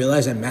 I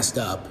realize I messed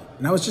up.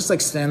 And I was just,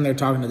 like, standing there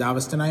talking to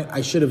Davis tonight.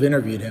 I should have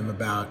interviewed him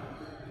about,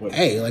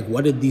 hey, like,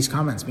 what did these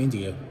comments mean to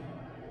you?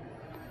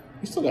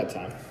 You still got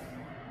time.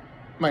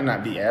 Might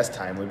not be as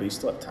timely, but you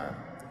still have time.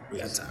 We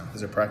got time.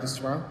 Is there practice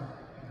tomorrow?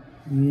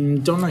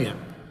 Don't know yet.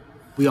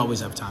 We always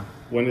have time.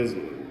 Are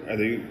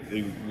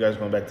you guys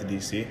going back to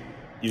DC?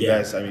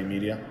 Guys, I mean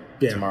media,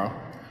 tomorrow?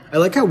 I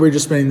like how we're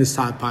just spending this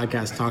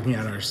podcast talking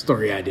out our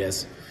story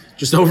ideas.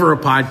 Just over a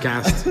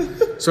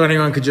podcast, so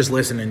anyone could just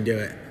listen and do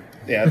it.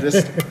 Yeah,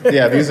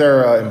 these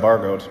are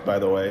embargoed, by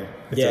the way,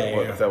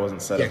 if that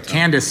wasn't said. Yeah,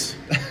 Candace.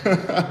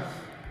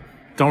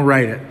 Don't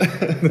write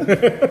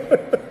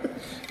it.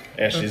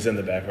 Yeah, she's in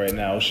the back right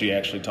now. She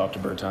actually talked to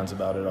Bertans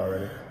about it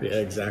already. Yeah,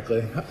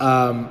 exactly.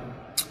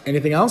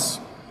 Anything else?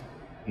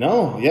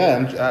 No,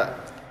 yeah.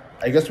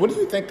 I guess, what do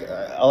you think?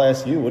 I'll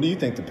ask you, what do you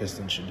think the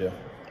Pistons should do?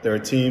 They're a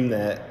team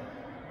that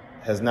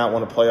has not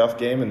won a playoff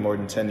game in more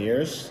than 10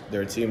 years.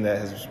 They're a team that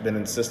has been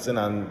insistent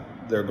on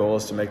their goal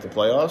is to make the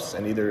playoffs,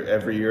 and either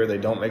every year they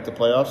don't make the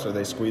playoffs or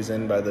they squeeze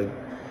in by the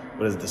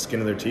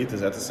skin of their teeth.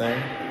 Is that the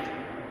same?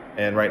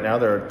 And right now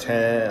they're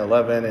 10,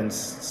 11, and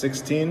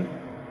 16.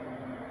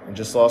 And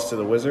just lost to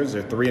the Wizards.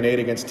 They're 3-8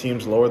 against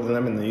teams lower than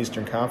them in the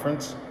Eastern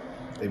Conference.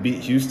 They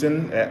beat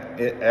Houston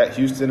at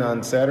Houston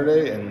on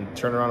Saturday and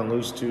turn around and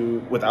lose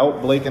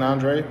without Blake and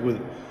Andre, with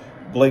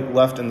Blake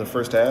left in the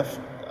first half.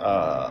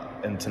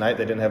 And tonight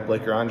they didn't have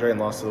Blake or Andre and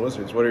lost to the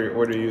Wizards. Where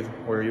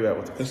are you at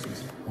with the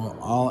Pistons? Well,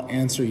 I'll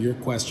answer your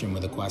question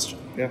with a question.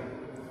 Yeah.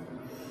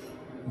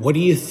 What do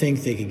you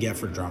think they could get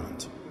for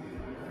Drummond?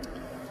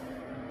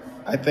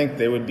 I think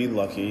they would be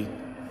lucky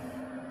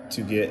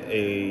to get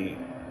a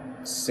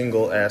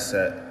single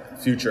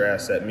asset, future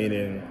asset,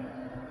 meaning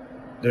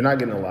they're not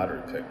getting a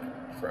lottery pick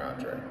for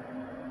Andre.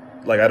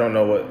 I don't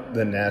know what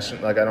I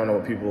don't know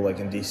what people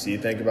in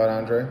DC think about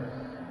Andre.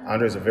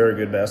 Andre's a very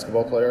good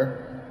basketball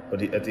player,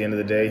 but at the end of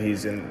the day,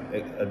 he's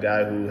a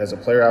guy who has a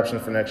player option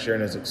for next year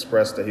and has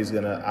expressed that he's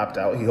going to opt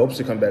out. He hopes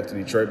to come back to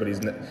Detroit, but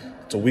it's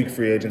a weak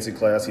free agency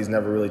class. He's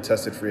never really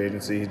tested free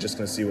agency. He's just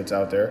going to see what's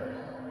out there.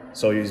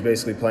 So he's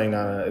basically playing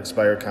on an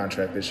expired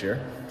contract this year,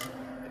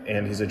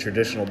 and he's a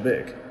traditional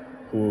big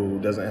who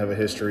doesn't have a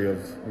history of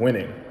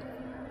winning.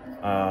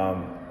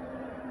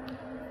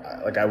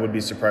 I would be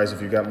surprised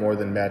if you got more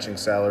than matching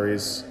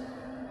salaries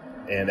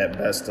and at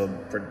best a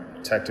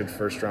protected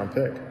first-round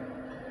pick.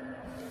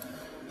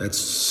 That's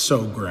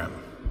so grim.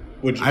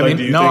 I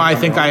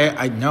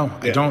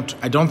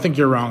don't think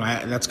you're wrong.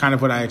 That's kind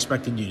of what I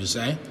expected you to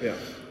say. Yeah.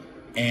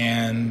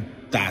 And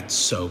that's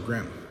so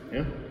grim.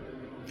 Yeah.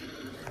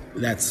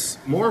 It's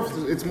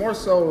more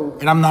so.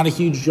 And I'm not a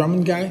huge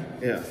Drummond guy.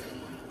 Yeah.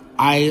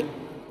 I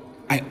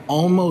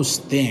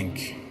almost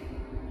think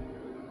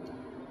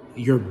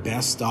you're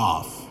best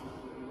off.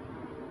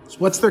 So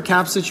what's their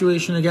cap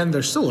situation again?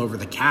 They're still over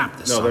the cap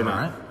this summer, they're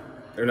not.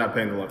 right? They're not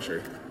paying the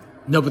luxury.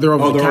 No, but they're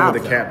over the cap. Over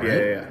the cap.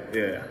 Right?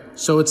 Yeah.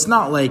 So it's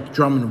not like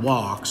Drummond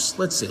walks.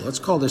 Let's see. Let's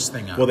call this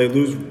thing up. Well, they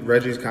lose.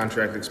 Reggie's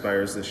contract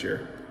expires this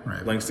year.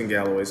 Right. Langston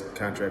Galloway's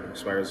contract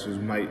expires,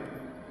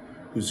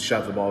 who's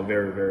shot the ball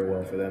very, very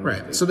well for them.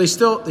 Right. So they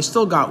still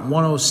got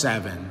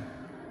 107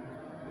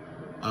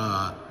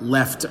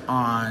 left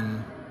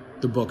on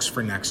the books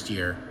for next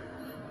year.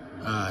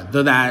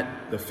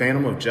 The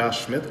phantom of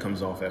Josh Smith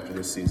comes off after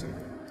this season.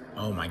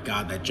 Oh my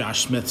God, that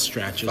Josh Smith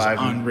stretch is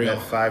unreal.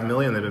 That $5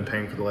 million they've been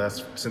paying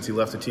since he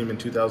left the team in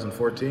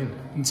 2014.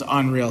 It's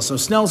unreal. So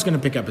Snell's going to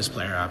pick up his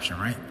player option,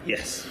 right?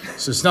 Yes.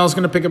 So Snell's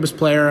going to pick up his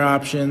player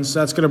options.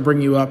 That's going to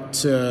bring you up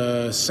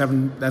to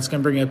 7. That's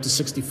going to bring you up to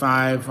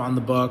 65 on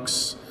the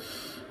books.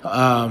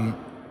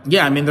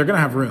 Yeah, I mean they're going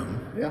to have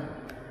room. Yeah.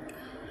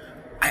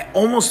 I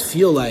almost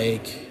feel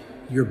like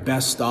you're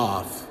best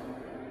off.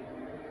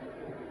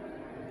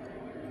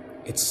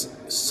 It's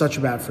such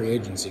a bad free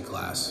agency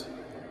class.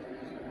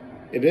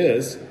 It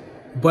is.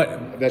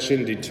 But that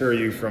shouldn't deter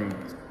you from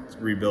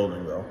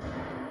rebuilding, though.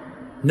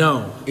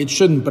 No, it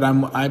shouldn't. But I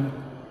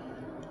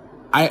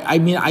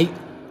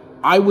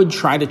would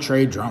try to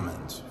trade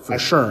Drummond for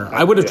sure.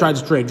 I would have tried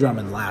to trade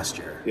Drummond last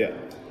year. Yeah.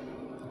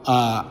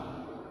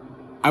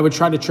 I would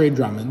try to trade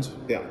Drummond.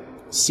 Yeah.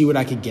 See what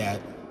I could get,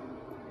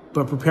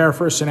 but prepare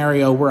for a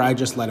scenario where I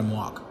just let him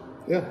walk.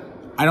 Yeah.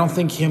 I don't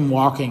think him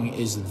walking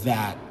is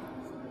that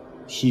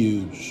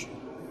huge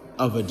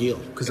of a deal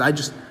because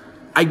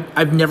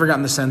I've never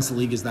gotten the sense the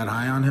league is that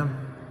high on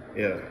him.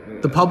 Yeah.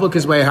 The public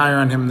is way higher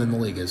on him than the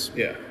league is.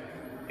 Yeah.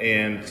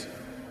 And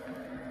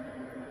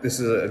this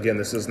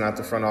is not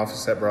the front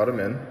office that brought him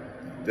in.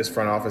 This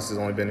front office has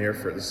only been here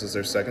this is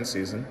their second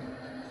season.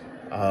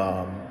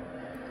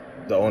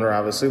 The owner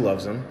obviously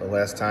loves him. The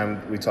last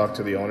time we talked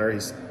to the owner,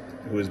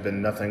 who has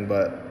been nothing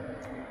but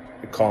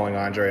calling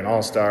Andre an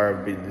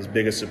all-star, his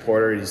biggest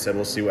supporter, he said,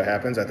 we'll see what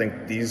happens. I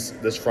think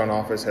this front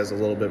office has a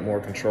little bit more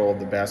control of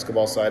the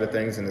basketball side of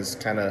things and has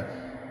kind of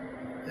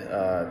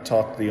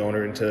talked the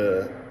owner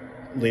into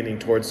leaning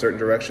towards certain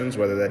directions,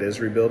 whether that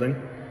is rebuilding.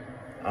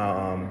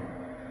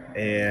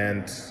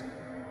 And it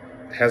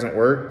hasn't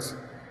worked.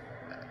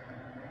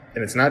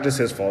 And it's not just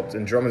his fault.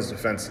 In Drummond's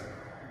defense,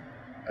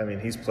 I mean,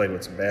 he's played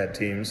with some bad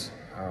teams.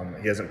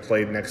 He hasn't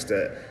played next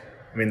to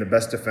 – the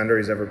best defender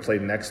he's ever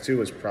played next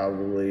to is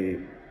probably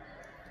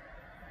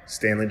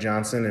Stanley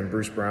Johnson and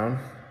Bruce Brown.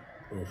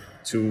 Oof.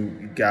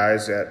 Two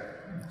guys that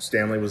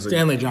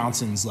Stanley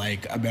Johnson's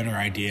like a better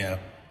idea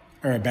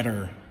or a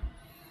better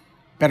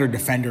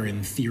defender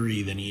in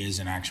theory than he is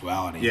in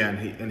actuality. Yeah,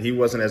 and he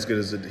wasn't as good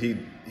as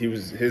he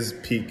was. His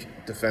peak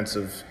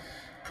defensive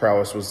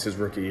prowess was his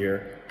rookie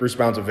year. Bruce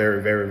Brown's a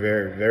very, very,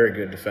 very, very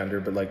good defender,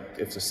 but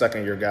if the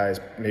second-year guy is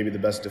maybe the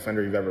best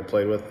defender you've ever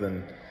played with,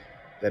 then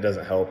that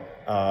doesn't help.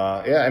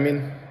 I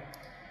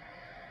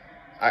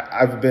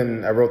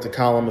wrote the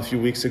column a few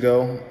weeks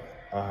ago,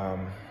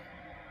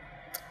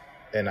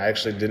 and I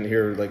actually didn't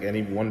hear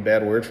any one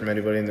bad word from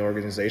anybody in the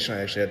organization.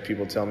 I actually had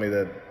people tell me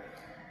that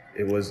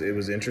it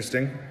was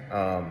interesting,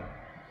 and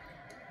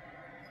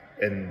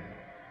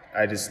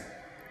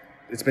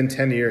it's been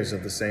 10 years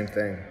of the same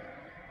thing.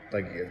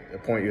 At a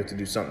point, you have to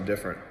do something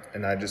different.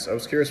 And I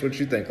was curious what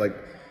you think.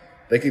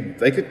 They could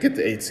get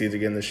the 8th seed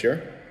again this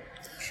year.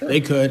 Sure.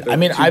 They could.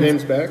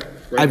 Games back.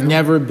 I've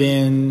never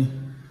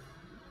been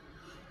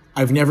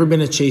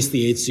to chase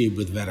the 8th seed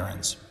with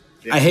veterans.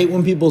 Yeah. I hate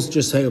when people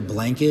just say a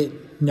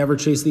blanket never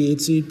chase the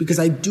 8 seed? Because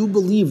I do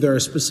believe there are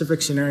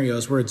specific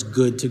scenarios where it's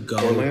good to go.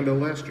 Orlando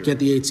last year. Get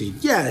the 8 seed.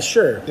 Yeah,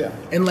 sure. Yeah.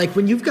 And like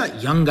when you've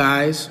got young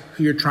guys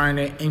who you're trying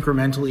to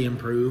incrementally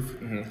improve,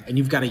 and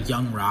you've got a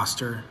young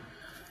roster,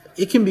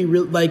 it can be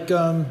real. Like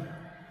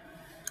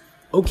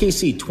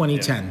OKC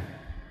 2010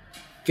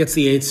 gets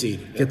the 8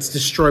 seed, gets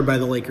destroyed by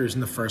the Lakers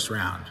in the first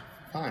round.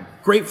 Fine.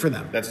 Great for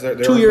them. That's their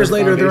 2 years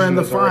later, they're in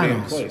the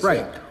foundation finals. was already in place, Right.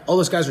 yeah. All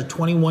those guys are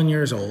 21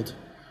 years old.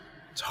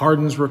 It's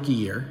Harden's rookie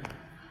year.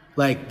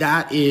 Like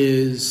that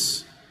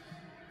is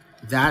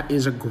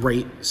a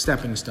great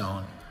stepping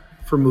stone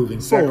for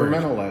moving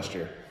Sacramento forward. last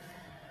year.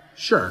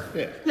 Sure.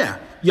 Yeah. Yeah.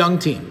 Young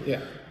team.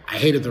 Yeah. I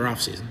hated their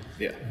offseason.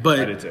 Yeah, But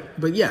I did too.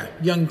 But yeah,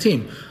 young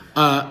team.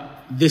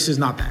 This is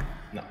not that.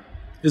 No.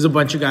 There's a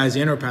bunch of guys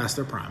in or past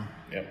their prime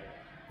Yep.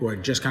 who are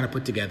just kind of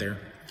put together.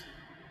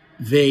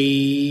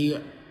 They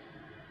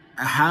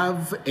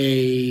have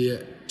a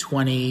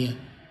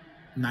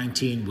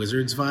 2019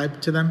 Wizards vibe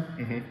to them.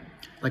 Mm-hmm.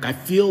 Like, I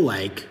feel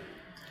like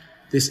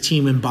this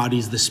team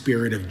embodies the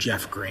spirit of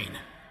Jeff Green.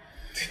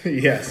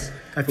 Yes.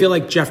 I feel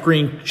like Jeff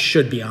Green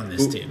should be on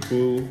this team.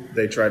 Who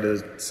they tried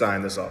to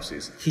sign this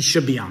offseason. He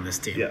should be on this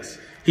team. Yes.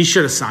 He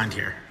should have signed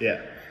here.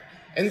 Yeah.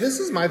 And this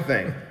is my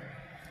thing.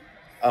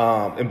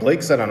 And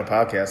Blake said on a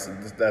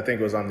podcast, I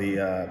think it was on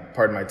the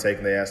Pardon My Take,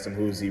 and they asked him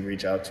who does he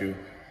reach out to.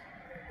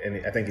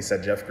 And I think he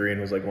said Jeff Green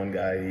was like one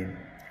guy he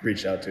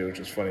reached out to, which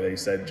was funny that he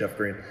said Jeff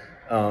Green.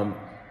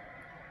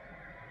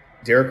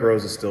 Derrick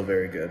Rose is still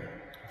very good.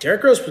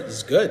 Derrick Rose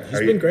is good. He's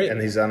been great.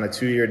 And he's on a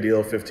 2-year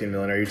deal, $15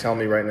 million. Are you telling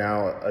me right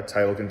now a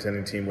title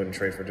contending team wouldn't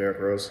trade for Derrick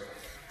Rose?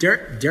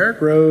 Derrick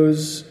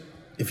Rose,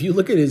 if you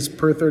look at his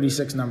per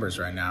 36 numbers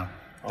right now,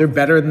 they're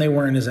better than they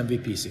were in his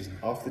MVP season.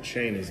 Off the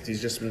chain.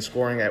 He's just been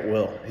scoring at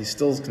will. He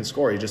still can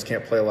score. He just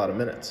can't play a lot of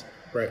minutes.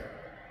 Right.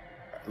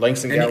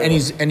 Langston Galloway.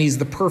 And he's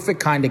the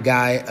perfect kind of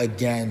guy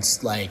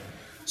against like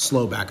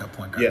slow backup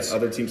point guards. Yes,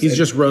 other teams. He's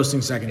just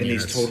roasting second and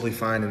years. he's totally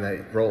fine in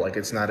that role. Like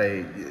he's not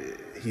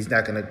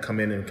going to come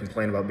in and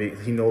complain about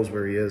being. He knows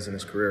where he is in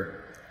his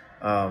career.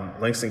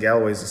 Langston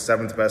Galloway is the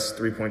 7th best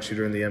 3-point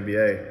shooter in the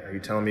NBA. Are you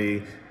telling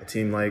me a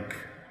team like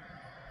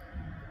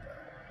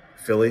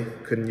Philly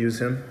couldn't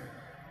use him,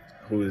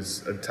 who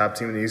is a top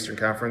team in the Eastern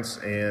Conference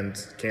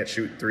and can't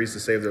shoot threes to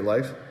save their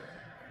life?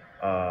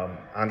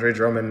 Andre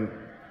Drummond,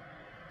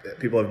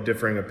 people have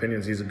differing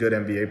opinions. He's a good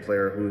NBA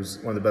player who's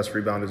one of the best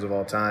rebounders of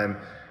all time.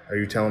 Are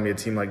you telling me a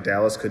team like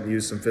Dallas couldn't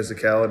use some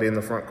physicality in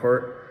the front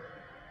court?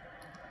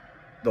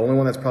 The only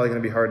one that's probably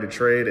going to be hard to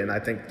trade, and I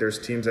think there's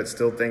teams that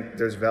still think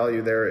there's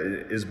value there,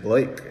 is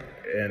Blake.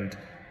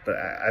 But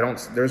I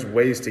don't. There's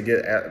ways to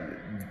get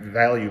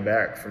value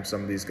back from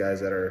some of these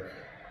guys that are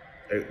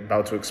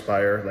about to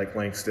expire, like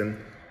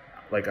Langston,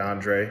 like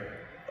Andre.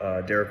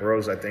 Derrick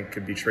Rose, I think,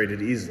 could be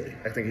traded easily.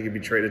 I think he could be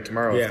traded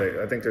tomorrow.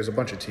 Yeah. I think there's a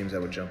bunch of teams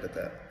that would jump at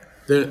that.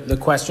 The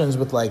questions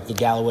with like the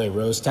Galloway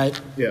Rose type,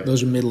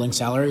 those are middling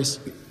salaries.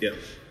 Yeah.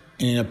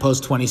 And in a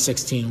post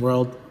 2016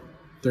 world,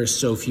 there's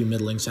so few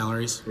middling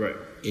salaries. Right.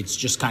 It's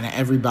just kind of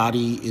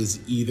everybody is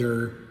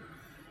either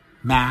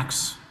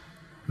max,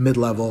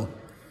 mid-level,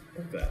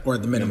 or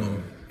the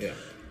minimum. Yeah.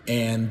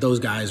 And those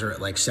guys are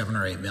at like 7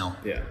 or 8 mil.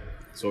 Yeah.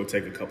 So it would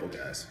take a couple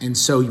guys. And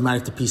so you might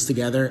have to piece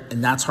together,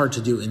 and that's hard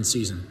to do in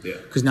season. Yeah.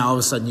 Because now all of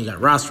a sudden you got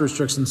roster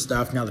restriction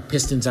stuff. Now the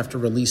Pistons have to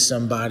release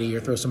somebody or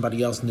throw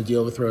somebody else in the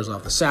deal that throws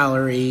off the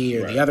salary,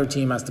 or the other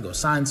team has to go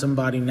sign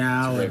somebody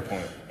now. That's a great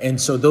point.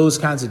 And so those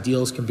kinds of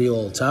deals can be a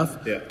little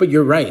tough. Yeah. But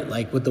you're right.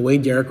 Like with the way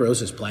Derrick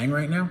Rose is playing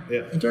right now,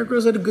 and Derrick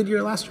Rose had a good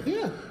year last year.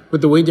 Yeah. With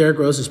the way Derrick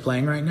Rose is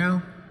playing right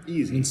now,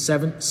 Easy. I mean,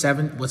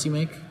 seven. What's he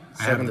make?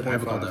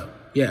 7.5.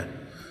 Yeah.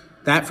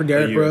 That for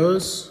Derrick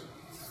Rose.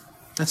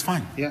 That's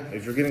fine. Yeah,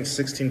 if you're getting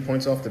 16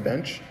 points off the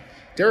bench,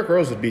 Derrick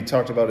Rose would be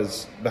talked about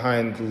as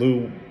behind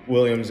Lou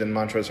Williams and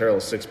Montrezl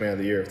Harrell's 6th man of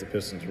the year if the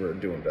Pistons were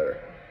doing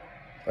better.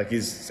 Like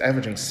he's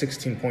averaging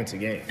 16 points a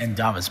game. And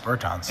Davis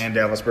Bertans. And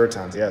Davis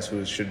Bertans, yes,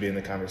 who should be in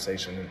the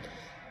conversation.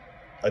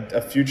 And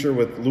a future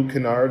with Luke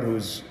Kennard,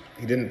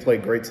 he didn't play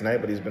great tonight,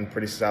 but he's been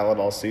pretty solid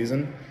all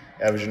season,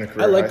 averaging a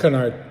career I like high.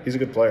 Kennard. He's a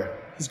good player.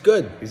 He's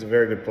good. He's a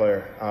very good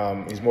player.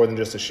 He's more than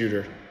just a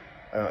shooter.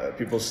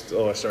 People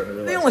still are starting to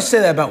realize They only say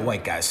that about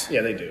white guys.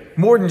 Yeah, they do.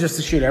 More than just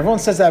a shooter. Everyone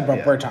says that about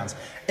Bertans.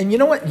 And you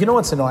know what? You know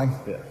what's annoying?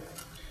 Yeah.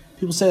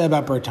 People say that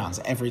about Bertans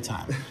every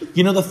time.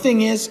 You know, the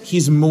thing is,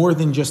 he's more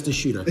than just a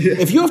shooter.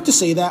 If you have to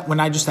say that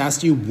when I just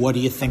asked you, what do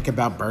you think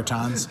about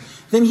Bertans,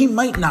 then he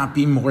might not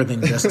be more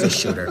than just a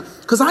shooter.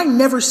 Because I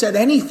never said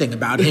anything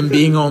about him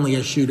being only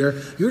a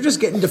shooter. You're just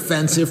getting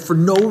defensive for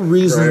no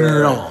reason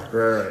at all.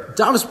 Right.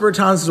 Davis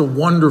Bertans is a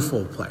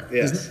wonderful player.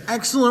 Yes. He's an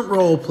excellent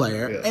role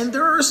player. Yes. And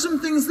there are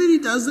some things that he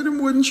does that are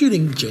more than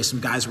shooting. He chases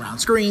some guys around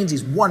screens.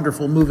 He's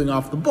wonderful moving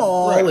off the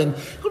ball. Right. And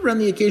he'll run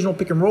the occasional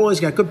pick and roll. He's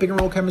got good pick and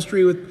roll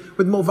chemistry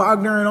with Mo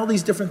Wagner and all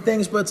these different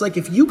things. But it's like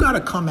if you got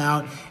to come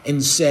out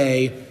and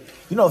say,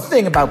 you know, the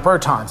thing about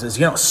Bertans is,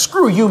 you know,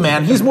 screw you,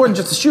 man. He's more than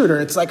just a shooter.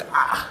 It's like,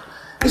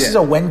 this is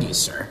a Wendy's,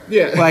 sir.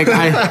 Yeah. Like,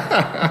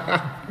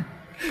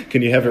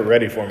 Can you have it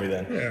ready for me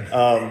then?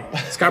 Yeah.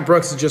 Scott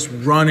Brooks is just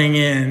running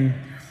in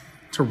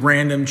to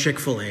random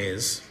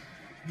Chick-fil-A's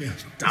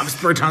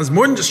Thomas Berton's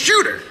more than just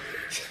shooter.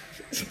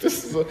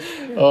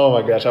 Oh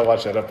my gosh, I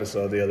watched that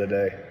episode the other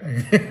day.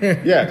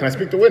 Yeah, can I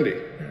speak to Wendy?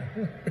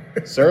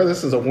 Sir,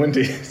 this is a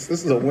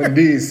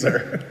Wendy's,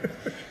 sir.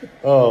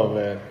 Oh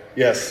man.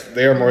 Yes,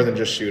 they are more than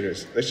just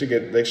shooters. They should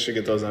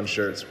get those on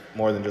shirts.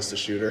 More than just a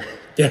shooter.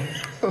 Yeah.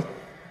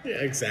 Yeah,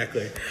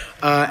 exactly.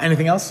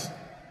 Anything else?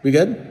 We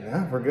good?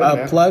 Yeah, we're good.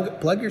 Man.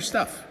 Plug your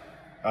stuff.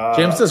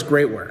 James does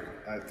great work.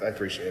 I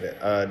appreciate it.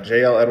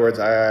 JL Edwards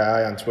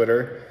III on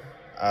Twitter.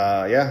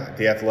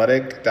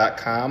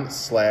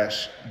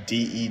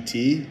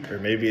 theathletic.com/DET, or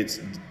maybe it's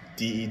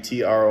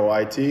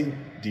DETROIT,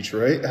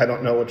 Detroit. I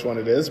don't know which one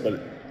it is,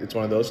 but it's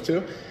one of those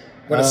two.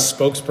 What a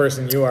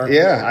spokesperson you are.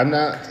 Yeah, I'm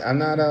not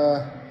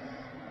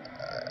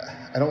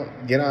I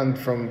don't get on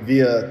from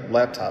via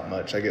laptop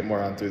much. I get more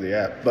on through the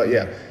app. But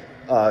yeah,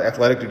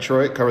 Athletic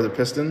Detroit, cover the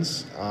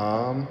Pistons.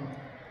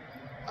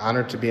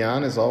 Honored to be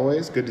on, as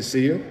always. Good to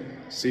see you.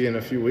 See you in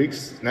a few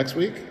weeks. Next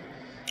week.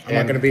 I'm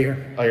not going to be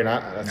here. Oh, you're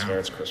not? That's fair.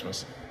 It's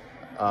Christmas.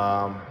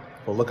 Well,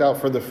 look out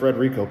for the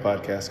Frederico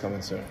podcast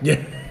coming soon. Yeah.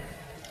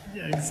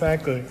 Yeah,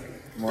 exactly.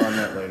 More on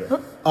that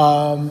later.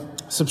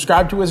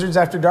 Subscribe to Wizards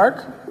After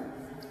Dark.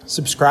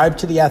 Subscribe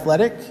to The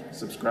Athletic.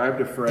 Subscribe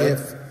to Fred.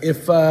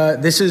 If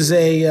this is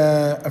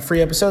a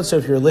free episode, so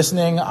if you're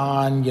listening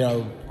on,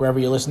 wherever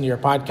you listen to your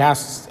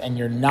podcasts and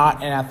you're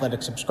not an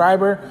Athletic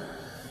subscriber,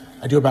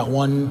 I do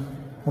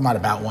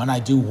I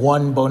do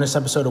one bonus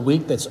episode a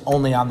week that's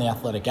only on the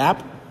Athletic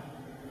app.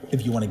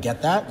 If you want to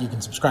get that, you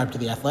can subscribe to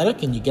The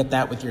Athletic, and you get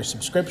that with your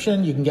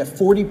subscription. You can get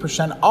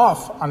 40%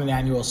 off on an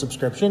annual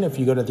subscription if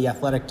you go to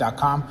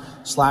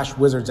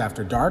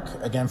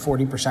theathletic.com/wizardsafterdark. Again,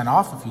 40%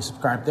 off if you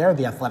subscribe there,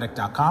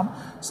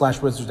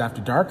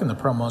 theathletic.com/wizardsafterdark, and the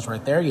promo's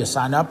right there. You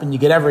sign up and you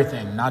get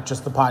everything, not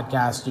just the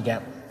podcast. You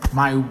get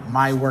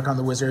my work on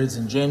the Wizards,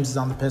 and James is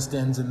on the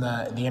Pistons and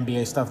the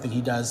NBA stuff that he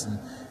does, and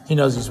he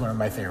knows he's one of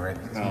my favorite.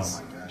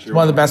 He's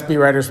one of the best beat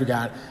writers we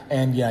got.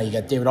 And you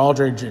got David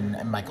Aldridge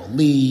and Michael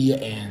Lee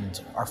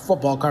and our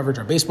football coverage,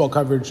 our baseball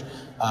coverage,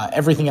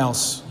 everything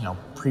else,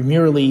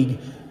 Premier League,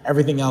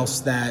 everything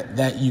else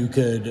that you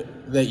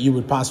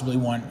would possibly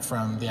want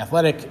from The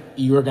Athletic.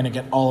 You are going to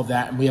get all of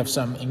that. And we have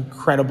some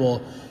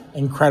incredible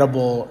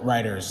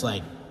writers.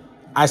 Like,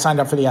 I signed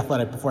up for The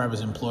Athletic before I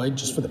was employed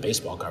just for the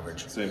baseball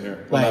coverage. Same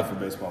here. Well, not for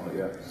baseball, but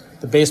yeah.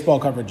 The baseball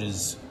coverage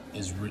is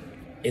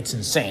it's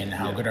insane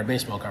how good our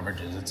baseball coverage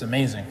is. It's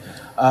amazing.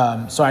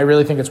 So I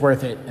really think it's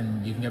worth it,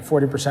 and you can get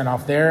 40%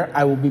 off there.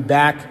 I will be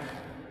back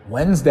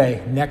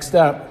Wednesday. Next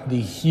up, the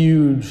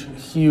huge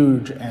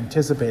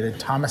anticipated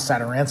Thomas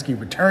Satoransky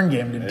return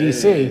game to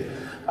DC.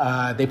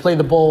 They play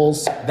the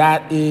Bulls.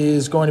 That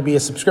is going to be a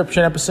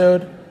subscription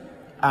episode.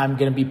 I'm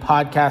going to be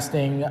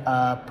podcasting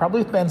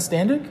probably with Ben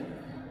Standig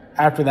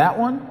after that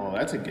one. Oh,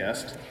 that's a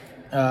guest.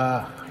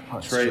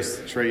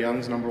 Trae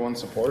Young's number one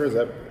supporter.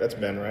 That's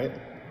Ben, right?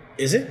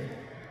 Is it?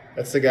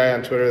 That's the guy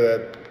on Twitter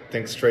that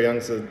thinks Trae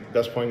Young's the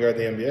best point guard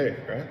in the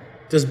NBA, right?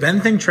 Does Ben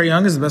think Trae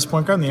Young is the best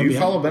point guard in the NBA? Do you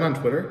follow Ben on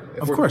Twitter?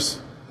 Of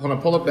course. Hold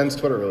on, pull up Ben's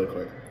Twitter really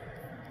quick.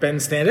 Ben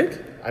Standig?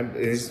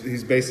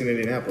 He's based in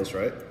Indianapolis,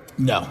 right?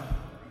 No.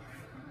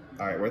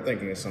 All right, we're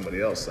thinking of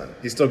somebody else then.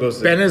 He still goes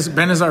to...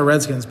 Ben is our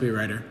Redskins beat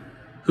writer,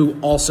 who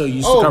also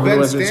used to cover the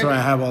Wizards, who I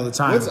have all the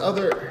time. What's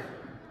other...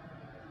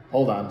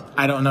 Hold on.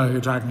 I don't know who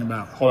you're talking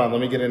about. Hold on,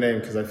 let me get a name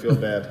because I feel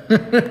bad.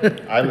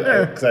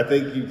 Because I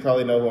think you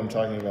probably know who I'm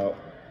talking about.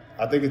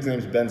 I think his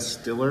name's Ben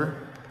Stiller.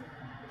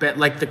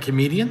 Like the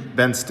comedian?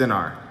 Ben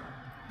Stinar.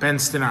 Ben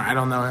Stinar. I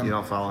don't know him. You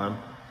don't follow him?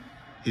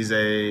 He's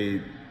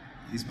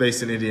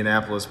based in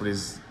Indianapolis, but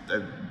he's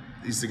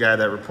the guy,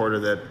 that reporter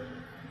that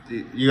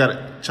you got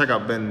to check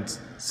out Ben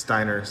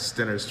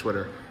Stinner's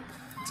Twitter.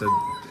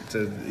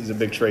 He's a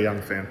big Trae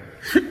Young fan.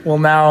 Well,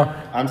 now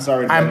I'm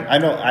sorry. Ben. I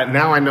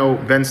know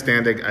Ben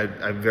Standig.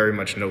 I very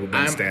much know who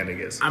Ben Standig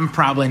is. I'm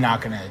probably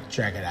not going to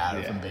check it out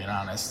if I'm being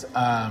honest.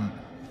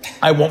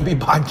 I won't be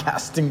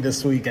podcasting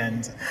this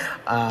weekend,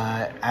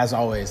 as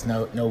always.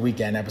 No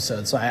weekend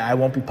episodes, so I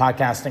won't be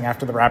podcasting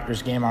after the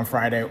Raptors game on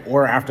Friday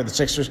or after the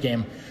Sixers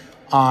game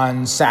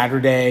on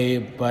Saturday.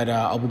 But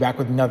I'll be back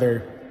with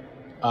another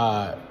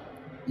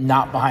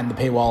not behind the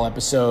paywall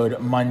episode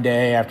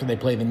Monday after they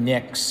play the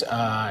Knicks.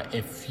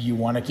 If you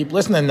want to keep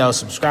listening, though,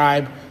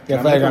 subscribe. Can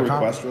I make a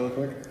request really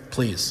quick?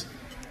 Please.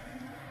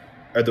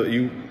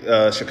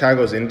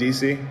 Chicago's in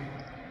DC?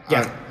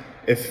 Yeah.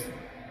 If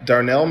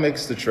Darnell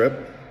makes the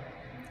trip,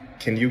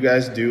 can you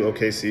guys do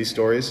OKC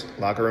stories,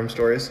 locker room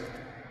stories?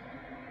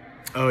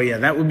 Oh, yeah,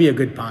 that would be a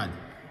good pod.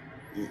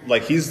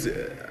 Like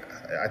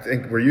I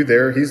think, were you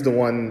there? He's the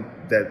one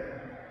that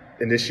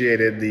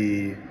initiated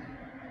the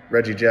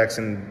Reggie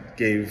Jackson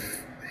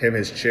gave him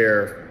his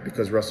chair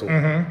because Russell.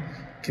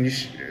 Mm-hmm.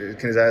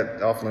 Is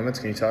that off limits?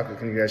 Can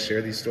you guys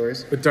share these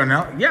stories with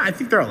Darnell? Yeah, I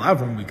think there are a lot of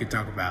them we could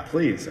talk about.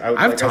 Please,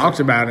 I've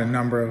talked about a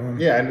number of them.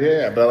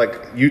 Yeah, but like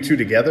you two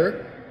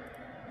together.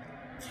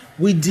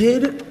 We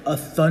did a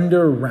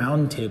Thunder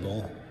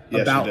roundtable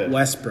about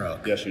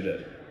Westbrook. Yes, you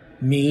did.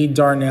 Me,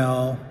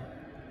 Darnell,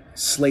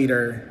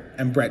 Slater,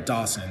 and Brett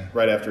Dawson.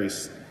 Right after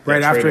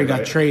he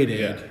got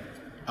traded.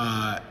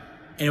 Yeah.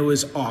 And it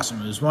was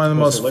awesome. It was one of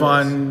the most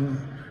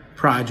fun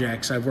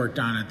projects I've worked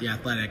on at The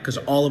Athletic because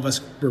all of us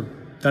were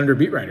Thunder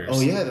beat writers.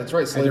 Oh, yeah, that's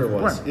right. Slater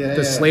was.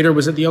 Yeah, Slater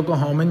was at the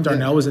Oklahoman,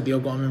 Darnell was at the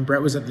Oklahoman,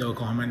 Brett was at the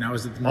Oklahoman, and I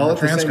was at the All at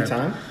Transcript. the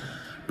same time?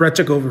 Brett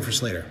took over for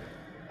Slater.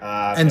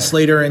 Okay. And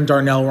Slater and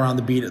Darnell were on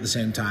the beat at the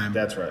same time.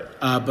 That's right.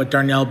 But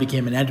Darnell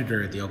became an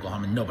editor at the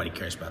Oklahoma. Nobody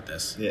cares about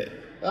this. Yeah.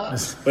 But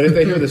if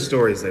they hear the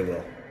stories, they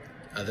will.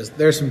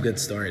 There's some good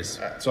stories.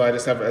 So I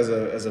just have, as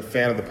a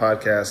fan of the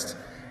podcast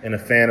and a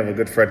fan of a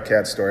good Fred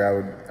Katz story,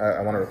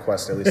 I want to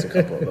request at least a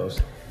couple of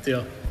those.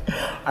 Deal.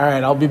 All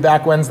right, I'll be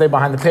back Wednesday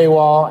behind the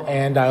paywall,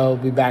 and I'll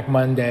be back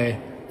Monday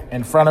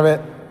in front of it.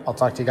 I'll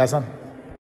talk to you guys then.